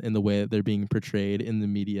good in the way that they're being portrayed in the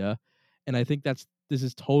media. And I think this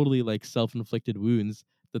is totally like self-inflicted wounds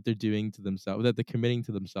that they're doing to themselves, that they're committing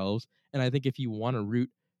to themselves. And I think if you want to root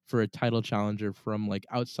for a title challenger from like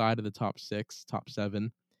outside of the top 6, top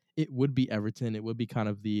 7, it would be Everton. It would be kind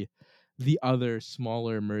of the other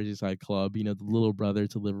smaller Merseyside club, the little brother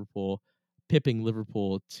to Liverpool, pipping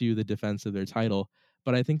Liverpool to the defense of their title.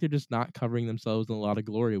 But I think they're just not covering themselves in a lot of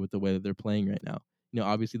glory with the way that they're playing right now.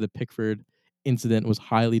 Obviously the Pickford incident was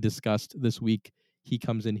highly discussed this week. He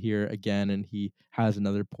comes in here again and he has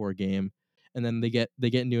another poor game. And then they get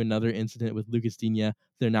into another incident with Lucas Digne.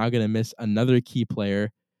 They're now going to miss another key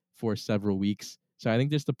player for several weeks. So I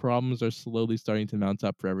think just the problems are slowly starting to mount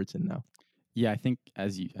up for Everton now. Yeah, I think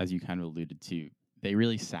as you kind of alluded to, they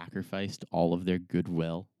really sacrificed all of their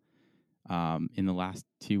goodwill in the last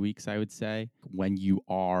 2 weeks, I would say. When you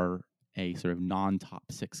are a sort of non-top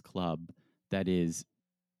 6 club that is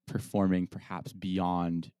performing perhaps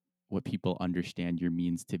beyond what people understand your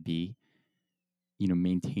means to be,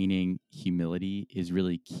 maintaining humility is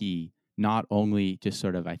really key, not only just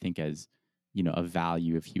sort of, I think, as, a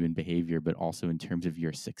value of human behavior, but also in terms of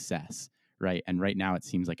your success, right? And right now it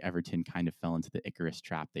seems like Everton kind of fell into the Icarus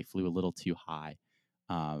trap. They flew a little too high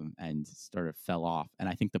and sort of fell off. And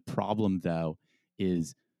I think the problem, though,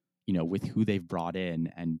 is, with who they've brought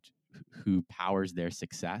in and who powers their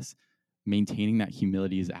success, maintaining that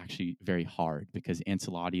humility is actually very hard, because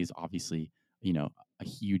Ancelotti is obviously, a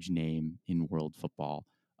huge name in world football,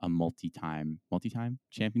 a multi-time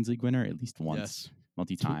Champions League winner, at least once, Yes.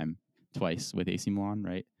 multi-time, twice with AC Milan,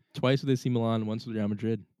 right? Twice with AC Milan, once with Real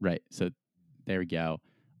Madrid. Right. So there we go.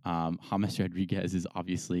 James Rodriguez is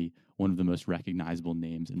obviously one of the most recognizable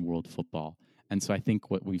names in world football. And so I think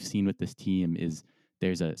what we've seen with this team is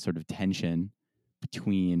there's a sort of tension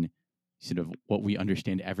between sort of what we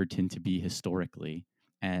understand Everton to be historically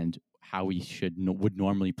and how we would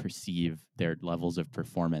normally perceive their levels of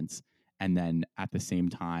performance. and then at the same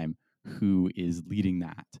time, who is leading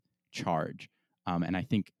that charge. And I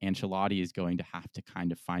think Ancelotti is going to have to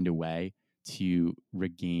kind of find a way to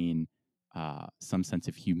regain some sense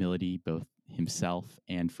of humility, both himself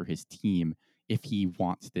and for his team, if he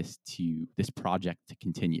wants this project to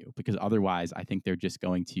continue. Because otherwise, I think they're just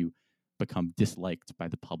going to become disliked by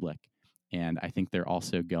the public. And I think they're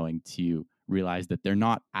also going to realize that they're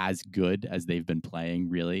not as good as they've been playing,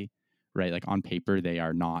 really, right? Like on paper, they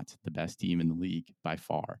are not the best team in the league by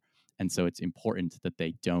far. And so it's important that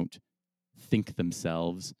they don't think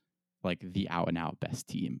themselves like the out and out best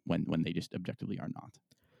team when they just objectively are not.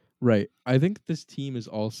 Right. I think this team is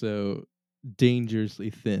also dangerously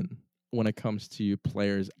thin when it comes to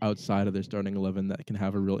players outside of their starting 11 that can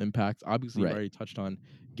have a real impact. Obviously, Right. you already touched on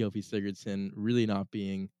Gylfi Sigurdsson really not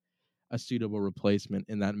being a suitable replacement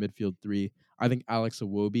in that midfield three. I think Alex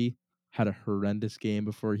Iwobi had a horrendous game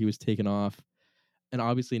before he was taken off. And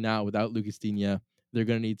obviously now without Lucas Digne, they're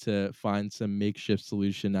going to need to find some makeshift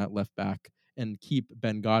solution at left back and keep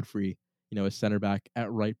Ben Godfrey, a center back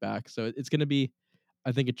at right back. So it's going to be,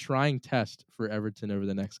 I think, a trying test for Everton over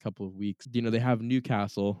the next couple of weeks. They have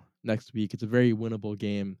Newcastle next week. It's a very winnable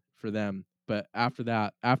game for them. But after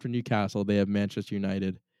that, after Newcastle, they have Manchester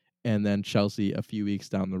United and then Chelsea a few weeks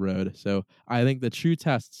down the road. So I think the true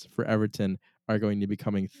tests for Everton are going to be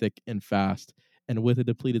coming thick and fast. And with a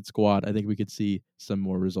depleted squad, I think we could see some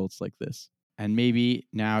more results like this. And maybe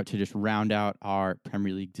now to just round out our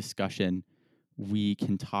Premier League discussion, we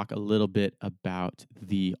can talk a little bit about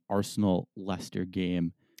the Arsenal-Leicester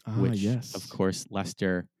game, which, yes, of course,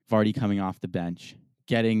 Leicester, Vardy coming off the bench,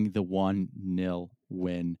 getting the 1-0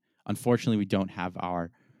 win. Unfortunately, we don't have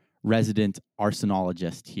our resident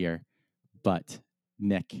Arsenalologist here, but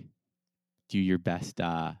Nick, do your best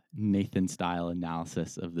Nathan-style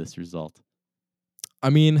analysis of this result. I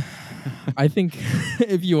mean, I think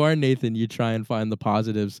if you are Nathan, you try and find the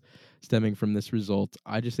positives stemming from this result.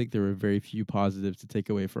 I just think there were very few positives to take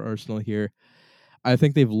away for Arsenal here. I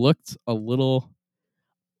think they've looked a little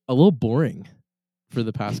boring for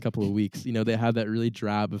the past couple of weeks. They had that really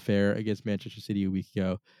drab affair against Manchester City a week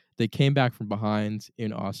ago. They came back from behind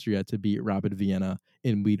in Austria to beat Rapid Vienna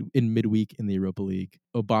in midweek in the Europa League.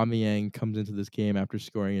 Aubameyang comes into this game after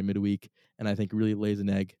scoring in midweek, and I think really lays an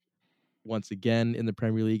egg once again in the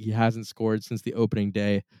Premier League. He hasn't scored since the opening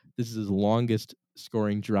day. This is his longest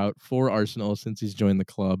scoring drought for Arsenal since he's joined the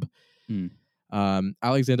club.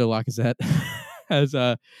 Alexander Lacazette has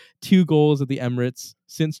 2 goals at the Emirates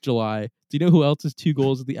since July. Do you know who else has 2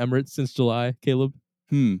 goals at the Emirates since July, Caleb?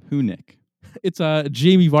 Who, Nick? It's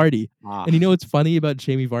Jamie Vardy. And you know what's funny about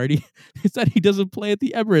Jamie Vardy? Is that he doesn't play at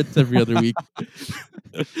the Emirates every other week.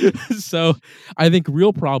 So I think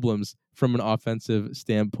real problems from an offensive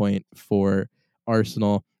standpoint for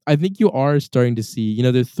Arsenal. I think you are starting to see,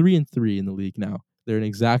 they're 3-3 in the league now. They're an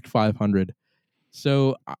exact 500.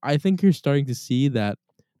 So I think you're starting to see that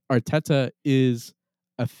Arteta is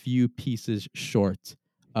a few pieces short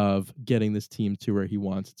of getting this team to where he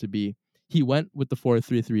wants it to be. He went with the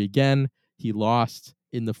 4-3-3 again. He lost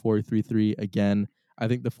in the 4-3-3 again. I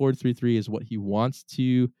think the 4-3-3 is what he wants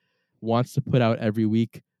to put out every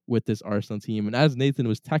week with this Arsenal team. And as Nathan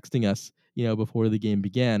was texting us, before the game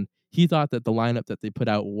began, he thought that the lineup that they put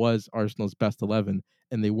out was Arsenal's best 11,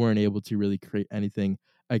 and they weren't able to really create anything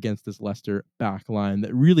against this Leicester back line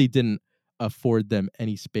that really didn't afford them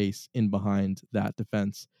any space in behind that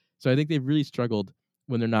defense. So I think they've really struggled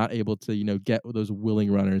when they're not able to, get those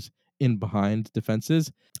willing runners in behind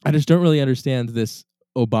defenses. I just don't really understand this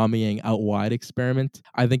Aubameyang out wide experiment.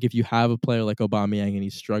 I think if you have a player like Aubameyang and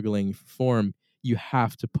he's struggling for form, you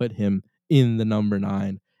have to put him in the number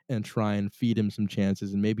 9 and try and feed him some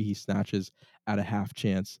chances. And maybe he snatches at a half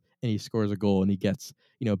chance and he scores a goal and he gets,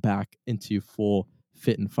 back into full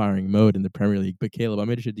fit and firing mode in the Premier League. But Caleb, I'm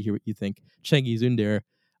interested to hear what you think. Cengiz Ünder,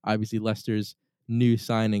 obviously Leicester's new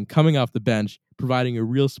signing, coming off the bench, providing a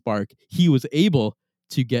real spark. He was able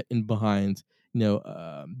to get in behind,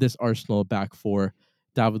 this Arsenal back four.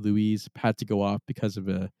 David Luiz had to go off because of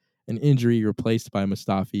an injury, replaced by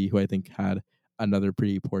Mustafi, who I think had another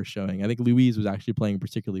pretty poor showing. I think Luiz was actually playing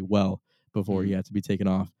particularly well before he had to be taken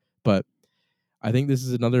off. But I think this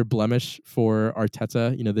is another blemish for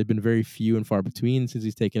Arteta. They've been very few and far between since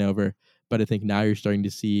he's taken over. But I think now you're starting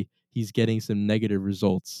to see he's getting some negative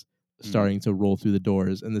results starting to roll through the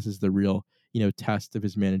doors. And this is the real, test of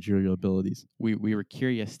his managerial abilities. We were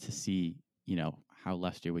curious to see, how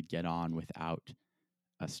Leicester would get on without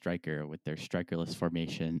a striker, with their strikerless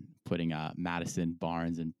formation, putting Maddison,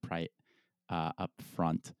 Barnes, and Praet up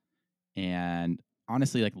front. And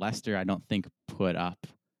honestly, like Leicester, I don't think put up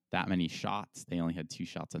that many shots. They only had 2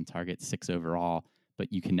 shots on target, 6 overall.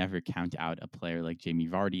 but you can never count out a player like Jamie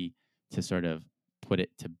Vardy to sort of put it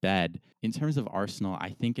to bed. In terms of Arsenal, I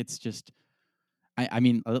think it's just, I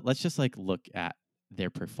mean, let's just like look at their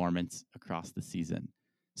performance across the season.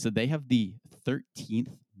 So they have the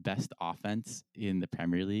 13th best offense in the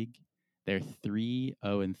Premier League. They're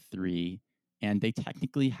 3-0-3, and they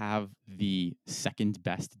technically have the second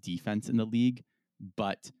best defense in the league,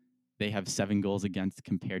 but they have 7 goals against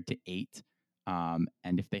compared to 8.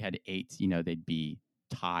 And if they had 8, they'd be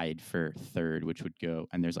tied for third, which would go,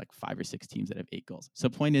 and there's like 5 or 6 teams that have 8 goals. So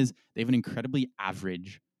point is, they have an incredibly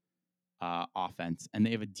average offense, and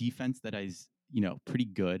they have a defense that is, pretty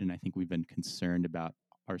good. And I think we've been concerned about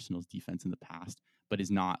Arsenal's defense in the past, but is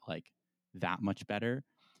not like that much better.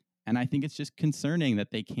 And I think it's just concerning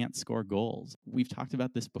that they can't score goals. We've talked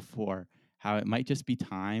about this before, how it might just be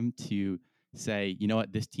time to say, you know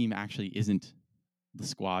what, this team actually isn't the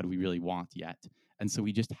squad we really want yet. And so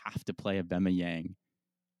we just have to play Aubameyang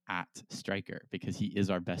at striker because he is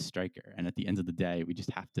our best striker. And at the end of the day, we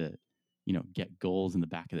just have to, get goals in the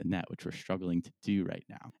back of the net, which we're struggling to do right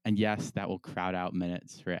now. And yes, that will crowd out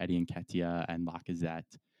minutes for Eddie Nketiah and Lacazette,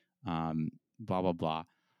 blah, blah, blah.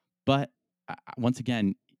 But once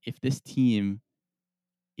again, if this team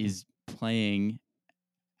is playing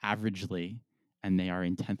averagely and they are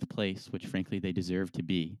in 10th place, which frankly they deserve to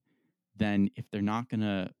be, then if they're not going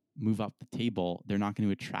to move up the table, they're not going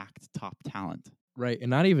to attract top talent. Right, and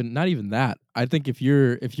not even that. I think if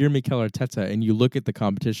you're Mikel Arteta and you look at the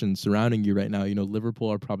competition surrounding you right now,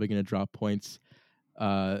 Liverpool are probably going to drop points.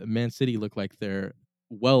 Man City look like they're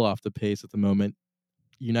well off the pace at the moment.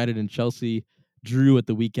 United and Chelsea drew at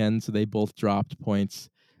the weekend, so they both dropped points.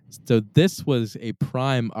 So this was a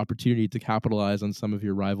prime opportunity to capitalize on some of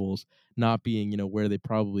your rivals not being, where they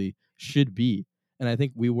probably should be. And I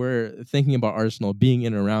think we were thinking about Arsenal being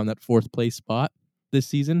in and around that 4th place spot this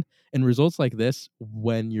season. And results like this,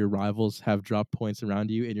 when your rivals have dropped points around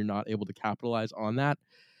you and you're not able to capitalize on that,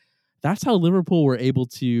 that's how Liverpool were able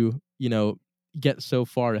to, get so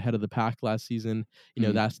far ahead of the pack last season.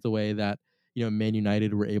 That's the way that, Man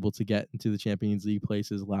United were able to get into the Champions League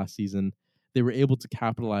places last season. They were able to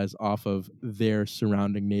capitalize off of their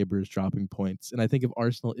surrounding neighbors dropping points. And I think if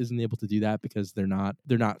Arsenal isn't able to do that because they're not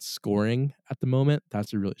scoring at the moment,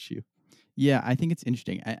 that's a real issue. Yeah, I think it's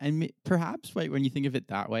interesting. And perhaps, right, when you think of it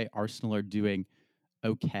that way, Arsenal are doing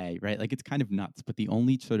okay, right? Like, it's kind of nuts, but the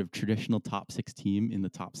only sort of traditional top 6 team in the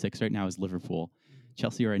top 6 right now is Liverpool.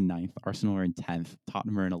 Chelsea are in 9th, Arsenal are in 10th,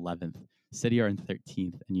 Tottenham are in 11th, City are in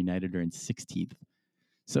 13th, and United are in 16th.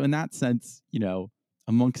 So in that sense,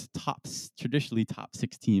 amongst traditionally top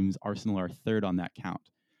 6 teams, Arsenal are 3rd on that count.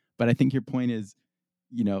 But I think your point is,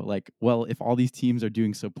 well, if all these teams are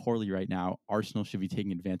doing so poorly right now, Arsenal should be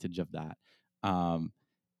taking advantage of that.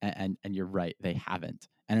 And you're right, they haven't.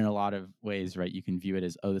 And in a lot of ways, right, you can view it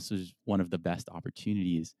as, this was one of the best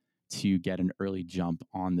opportunities to get an early jump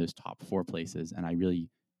on those top 4 places. And I really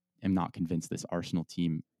am not convinced this Arsenal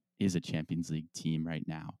team is a Champions League team right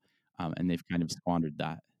now. And they've kind of squandered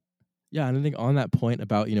that. Yeah, and I think on that point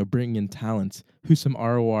about, bringing in talent, Houssem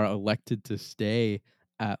Aouar elected to stay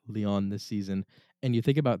at Lyon this season. And you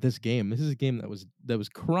think about this game, this is a game that was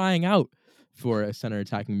crying out for a center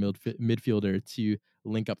attacking midfielder to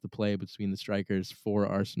link up the play between the strikers for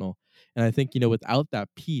Arsenal. And I think, without that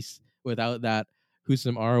piece, without that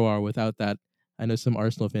Houssem Aouar, without that, I know some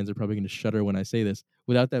Arsenal fans are probably going to shudder when I say this,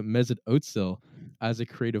 without that Mesut Ozil as a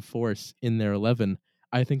creative force in their 11,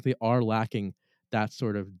 I think they are lacking that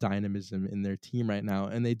sort of dynamism in their team right now.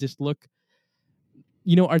 And they just look,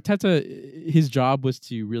 Arteta, his job was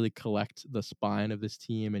to really collect the spine of this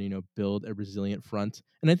team and, build a resilient front.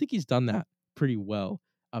 And I think he's done that pretty well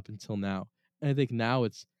up until now. And I think now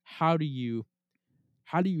it's how do you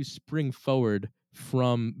spring forward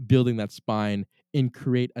from building that spine and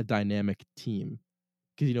create a dynamic team?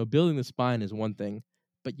 Because, building the spine is one thing,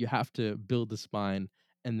 but you have to build the spine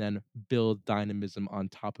and then build dynamism on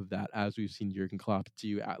top of that, as we've seen Jurgen Klopp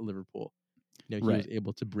do at Liverpool. He was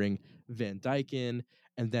able to bring Van Dijk in,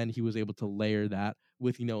 and then he was able to layer that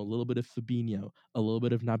with, a little bit of Fabinho, a little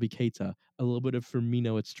bit of Naby Keita, a little bit of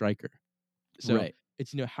Firmino at striker. So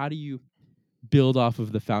it's, how do you build off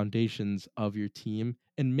of the foundations of your team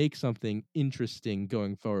and make something interesting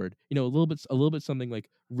going forward? A little bit something like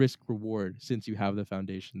risk reward, since you have the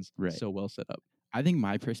foundations so well set up. I think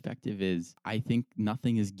my perspective is, I think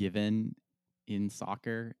nothing is given in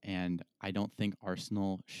soccer, and I don't think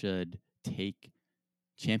Arsenal should take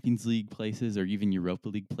Champions League places or even Europa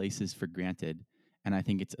League places for granted. And I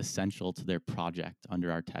think it's essential to their project under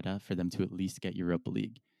Arteta for them to at least get Europa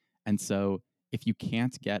League. And so if you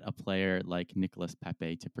can't get a player like Nicolas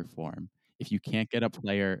Pepe to perform, if you can't get a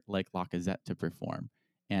player like Lacazette to perform,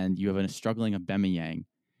 and you have a struggling Aubameyang,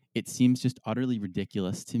 it seems just utterly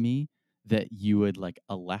ridiculous to me that you would like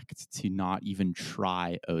elect to not even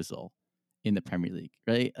try Ozil in the Premier League,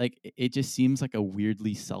 right? Like it just seems like a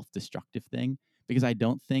weirdly self-destructive thing, because I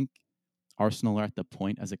don't think Arsenal are at the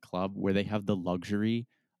point as a club where they have the luxury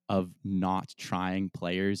of not trying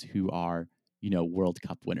players who are, World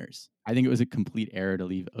Cup winners. I think it was a complete error to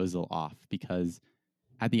leave Ozil off, because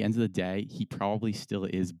at the end of the day, he probably still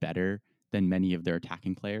is better than many of their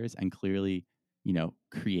attacking players. And clearly,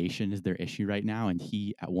 creation is their issue right now. And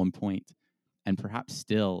he, at one point, and perhaps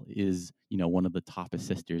still is, one of the top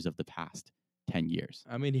assisters of the past 10 years.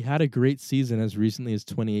 I mean, he had a great season as recently as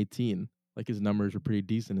 2018. Like, his numbers were pretty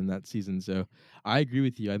decent in that season. So I agree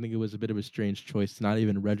with you. I think it was a bit of a strange choice to not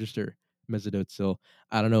even register Mesut Özil.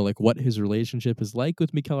 I don't know, like, what his relationship is like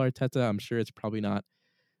with Mikel Arteta. I'm sure it's probably not,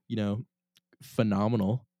 you know,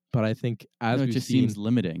 phenomenal. But I think as No, it we've just seen, seems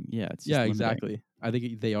limiting. Yeah, it's just yeah, limiting. exactly. I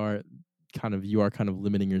think you are kind of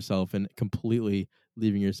limiting yourself and completely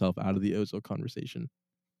leaving yourself out of the Ozil conversation.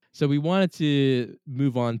 So we wanted to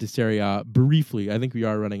move on to Serie A briefly. I think we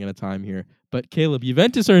are running out of time here. But Caleb,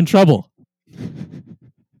 Juventus are in trouble.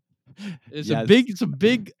 It's Yes. some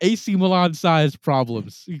big AC Milan sized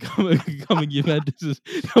problems coming Juventus's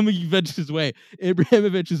way.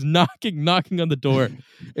 Ibrahimovic is knocking on the door,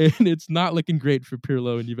 and it's not looking great for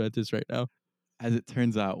Pirlo and Juventus right now. As it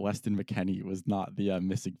turns out, Weston McKennie was not the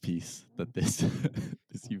missing piece that this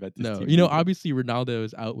this Juventus No, team needed. obviously Ronaldo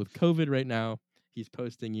is out with COVID right now. He's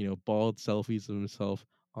posting, bald selfies of himself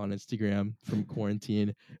on Instagram from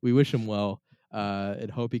quarantine. We wish him well, and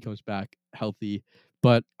hope he comes back healthy.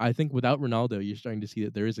 But I think without Ronaldo, you're starting to see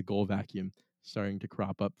that there is a goal vacuum starting to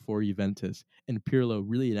crop up for Juventus, and Pirlo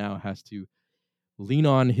really now has to lean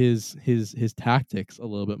on his tactics a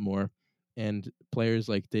little bit more. And players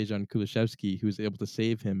like Dejan Kulishevsky, who was able to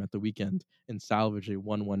save him at the weekend and salvage a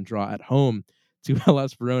 1-1 draw at home to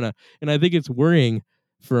Hellas Verona. And I think it's worrying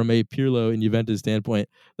from a Pirlo and Juventus standpoint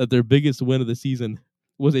that their biggest win of the season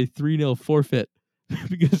was a 3-0 forfeit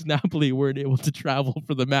because Napoli weren't able to travel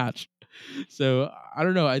for the match. So I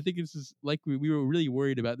don't know. I think this is like we were really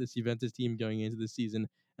worried about this Juventus team going into the season,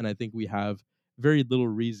 and I think we have very little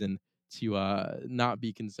reason to not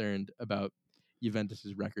be concerned about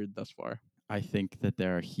Juventus's record thus far. I think that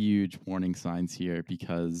there are huge warning signs here,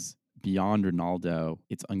 because beyond Ronaldo,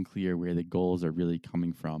 it's unclear where the goals are really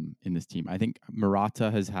coming from in this team. I think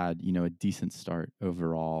Morata has had, a decent start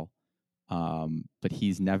overall, but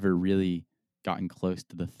he's never really gotten close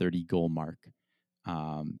to the 30 goal mark.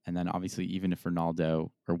 And then obviously, even if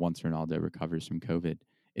once Ronaldo recovers from COVID,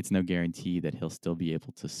 it's no guarantee that he'll still be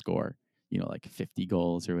able to score, like 50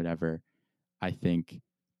 goals or whatever. I think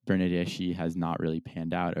Bernardeschi has not really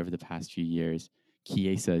panned out over the past few years.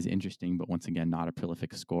 Chiesa is interesting, but once again, not a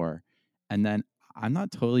prolific scorer. And then I'm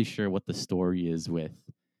not totally sure what the story is with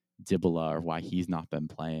Dybala, or why he's not been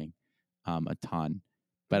playing a ton.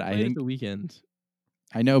 But I think the weekend.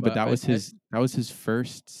 I know, but but that was his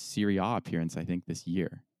first Serie A appearance, I think, this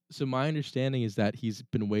year. So my understanding is that he's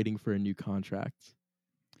been waiting for a new contract.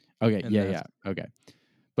 Okay, And yeah, okay.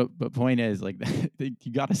 But point is, like,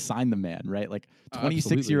 you got to sign the man, right? Like,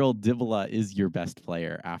 26-year-old Dybala is your best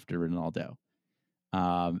player after Ronaldo.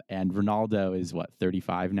 And Ronaldo is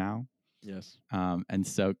 35 now? Yes. And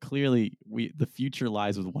so clearly the future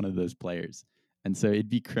lies with one of those players. And so it'd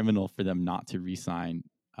be criminal for them not to re-sign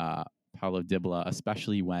Paulo Dybala,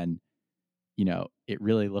 especially when, it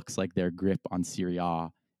really looks like their grip on Serie A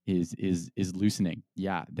is loosening.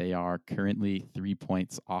 Yeah, they are currently 3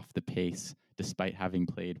 points off the pace, despite having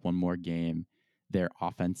played one more game. Their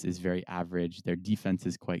offense is very average. Their defense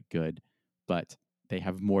is quite good, but they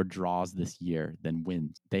have more draws this year than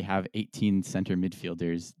wins. They have 18 center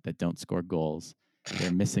midfielders that don't score goals.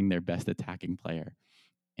 They're missing their best attacking player,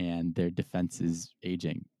 and their defense is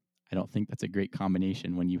aging. I don't think that's a great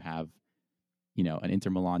combination when you have, an Inter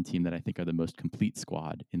Milan team that I think are the most complete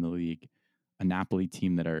squad in the league, a Napoli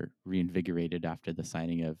team that are reinvigorated after the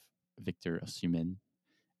signing of Victor Osimhen,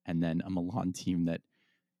 and then a Milan team that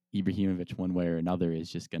Ibrahimovic, one way or another,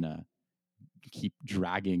 is just going to keep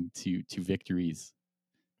dragging to victories.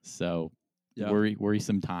 So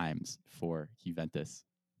worrisome times for Juventus.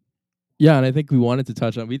 Yeah, and I think we wanted to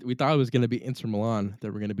touch on, we thought it was going to be Inter Milan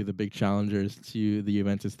that were going to be the big challengers to the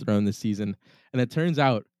Juventus throne this season. And it turns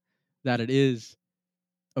out that it is,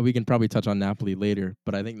 we can probably touch on Napoli later,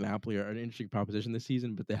 but I think Napoli are an interesting proposition this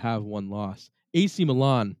season, but they have one loss. AC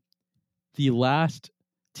Milan, the last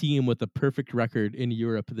team with a perfect record in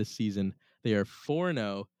Europe this season. They are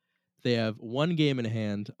 4-0. They have one game in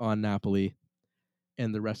hand on Napoli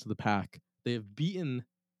and the rest of the pack. They have beaten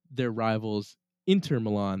their rivals Inter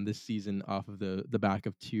Milan this season off of the back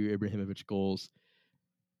of 2 Ibrahimovic goals.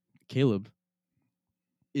 Caleb,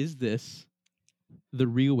 is this the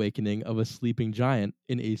reawakening of a sleeping giant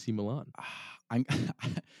in AC Milan? I'm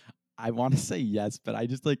I want to say yes, but I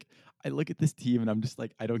just like I look at this team and I'm just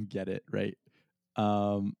like I don't get it, right?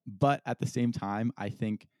 But at the same time, I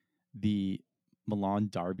think the Milan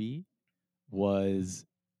derby was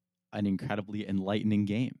an incredibly enlightening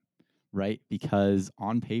game, right? Because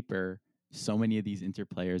on paper, so many of these Inter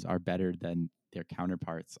players are better than their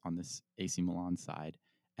counterparts on this AC Milan side,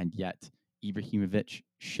 and yet Ibrahimovic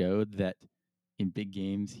showed that in big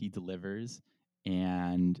games he delivers,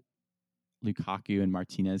 and Lukaku and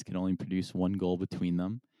Martinez can only produce 1 goal between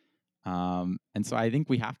them. And so I think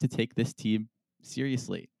we have to take this team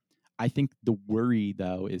seriously. I think the worry,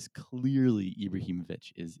 though, is clearly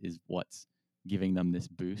Ibrahimovic is what's giving them this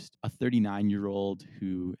boost. A 39-year-old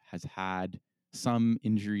who has had some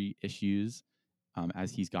injury issues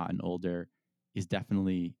as he's gotten older is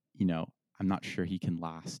definitely, I'm not sure he can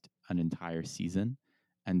last an entire season.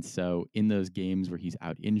 And so in those games where he's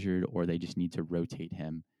out injured or they just need to rotate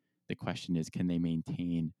him, the question is, can they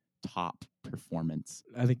maintain top performance?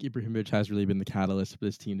 I think Ibrahimovic has really been the catalyst for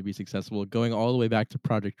this team to be successful, going all the way back to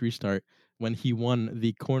Project Restart when he won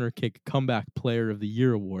the Corner Kick Comeback Player of the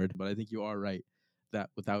Year award. But I think you are right that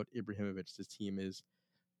without Ibrahimovic, this team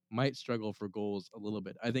might struggle for goals a little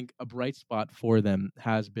bit. I think a bright spot for them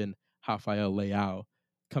has been Rafael Leao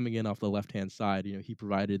coming in off the left-hand side. He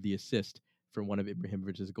provided the assist for one of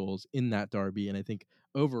Ibrahimovic's goals in that derby, and I think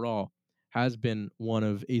overall has been one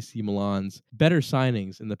of AC Milan's better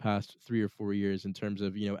signings in the past 3 or 4 years in terms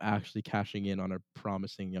of, actually cashing in on a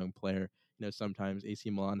promising young player. Sometimes AC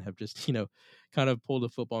Milan have just, kind of pulled a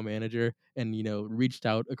Football Manager and, reached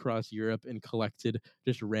out across Europe and collected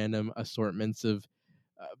just random assortments of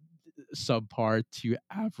uh, subpar to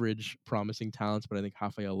average promising talents, but I think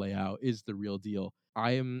Rafael Leao is the real deal.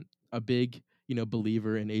 I am a big,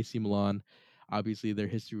 believer in AC Milan. Obviously, their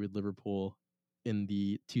history with Liverpool in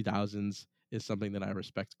the 2000s is something that I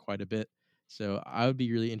respect quite a bit. So I would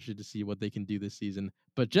be really interested to see what they can do this season.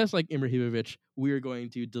 But just like Ibrahimovic, we are going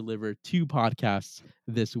to deliver 2 podcasts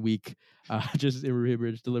this week. Just as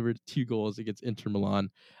Ibrahimovic delivered 2 goals against Inter Milan.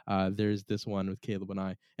 There's this one with Caleb and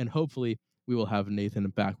I. And hopefully we will have Nathan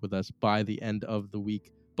back with us by the end of the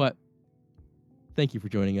week. But thank you for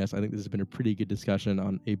joining us. I think this has been a pretty good discussion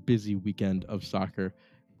on a busy weekend of soccer.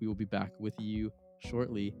 We will be back with you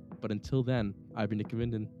shortly. But until then, I've been Nick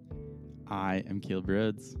Vinden. I am Caleb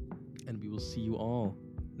Rhodes. And we will see you all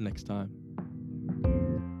next time.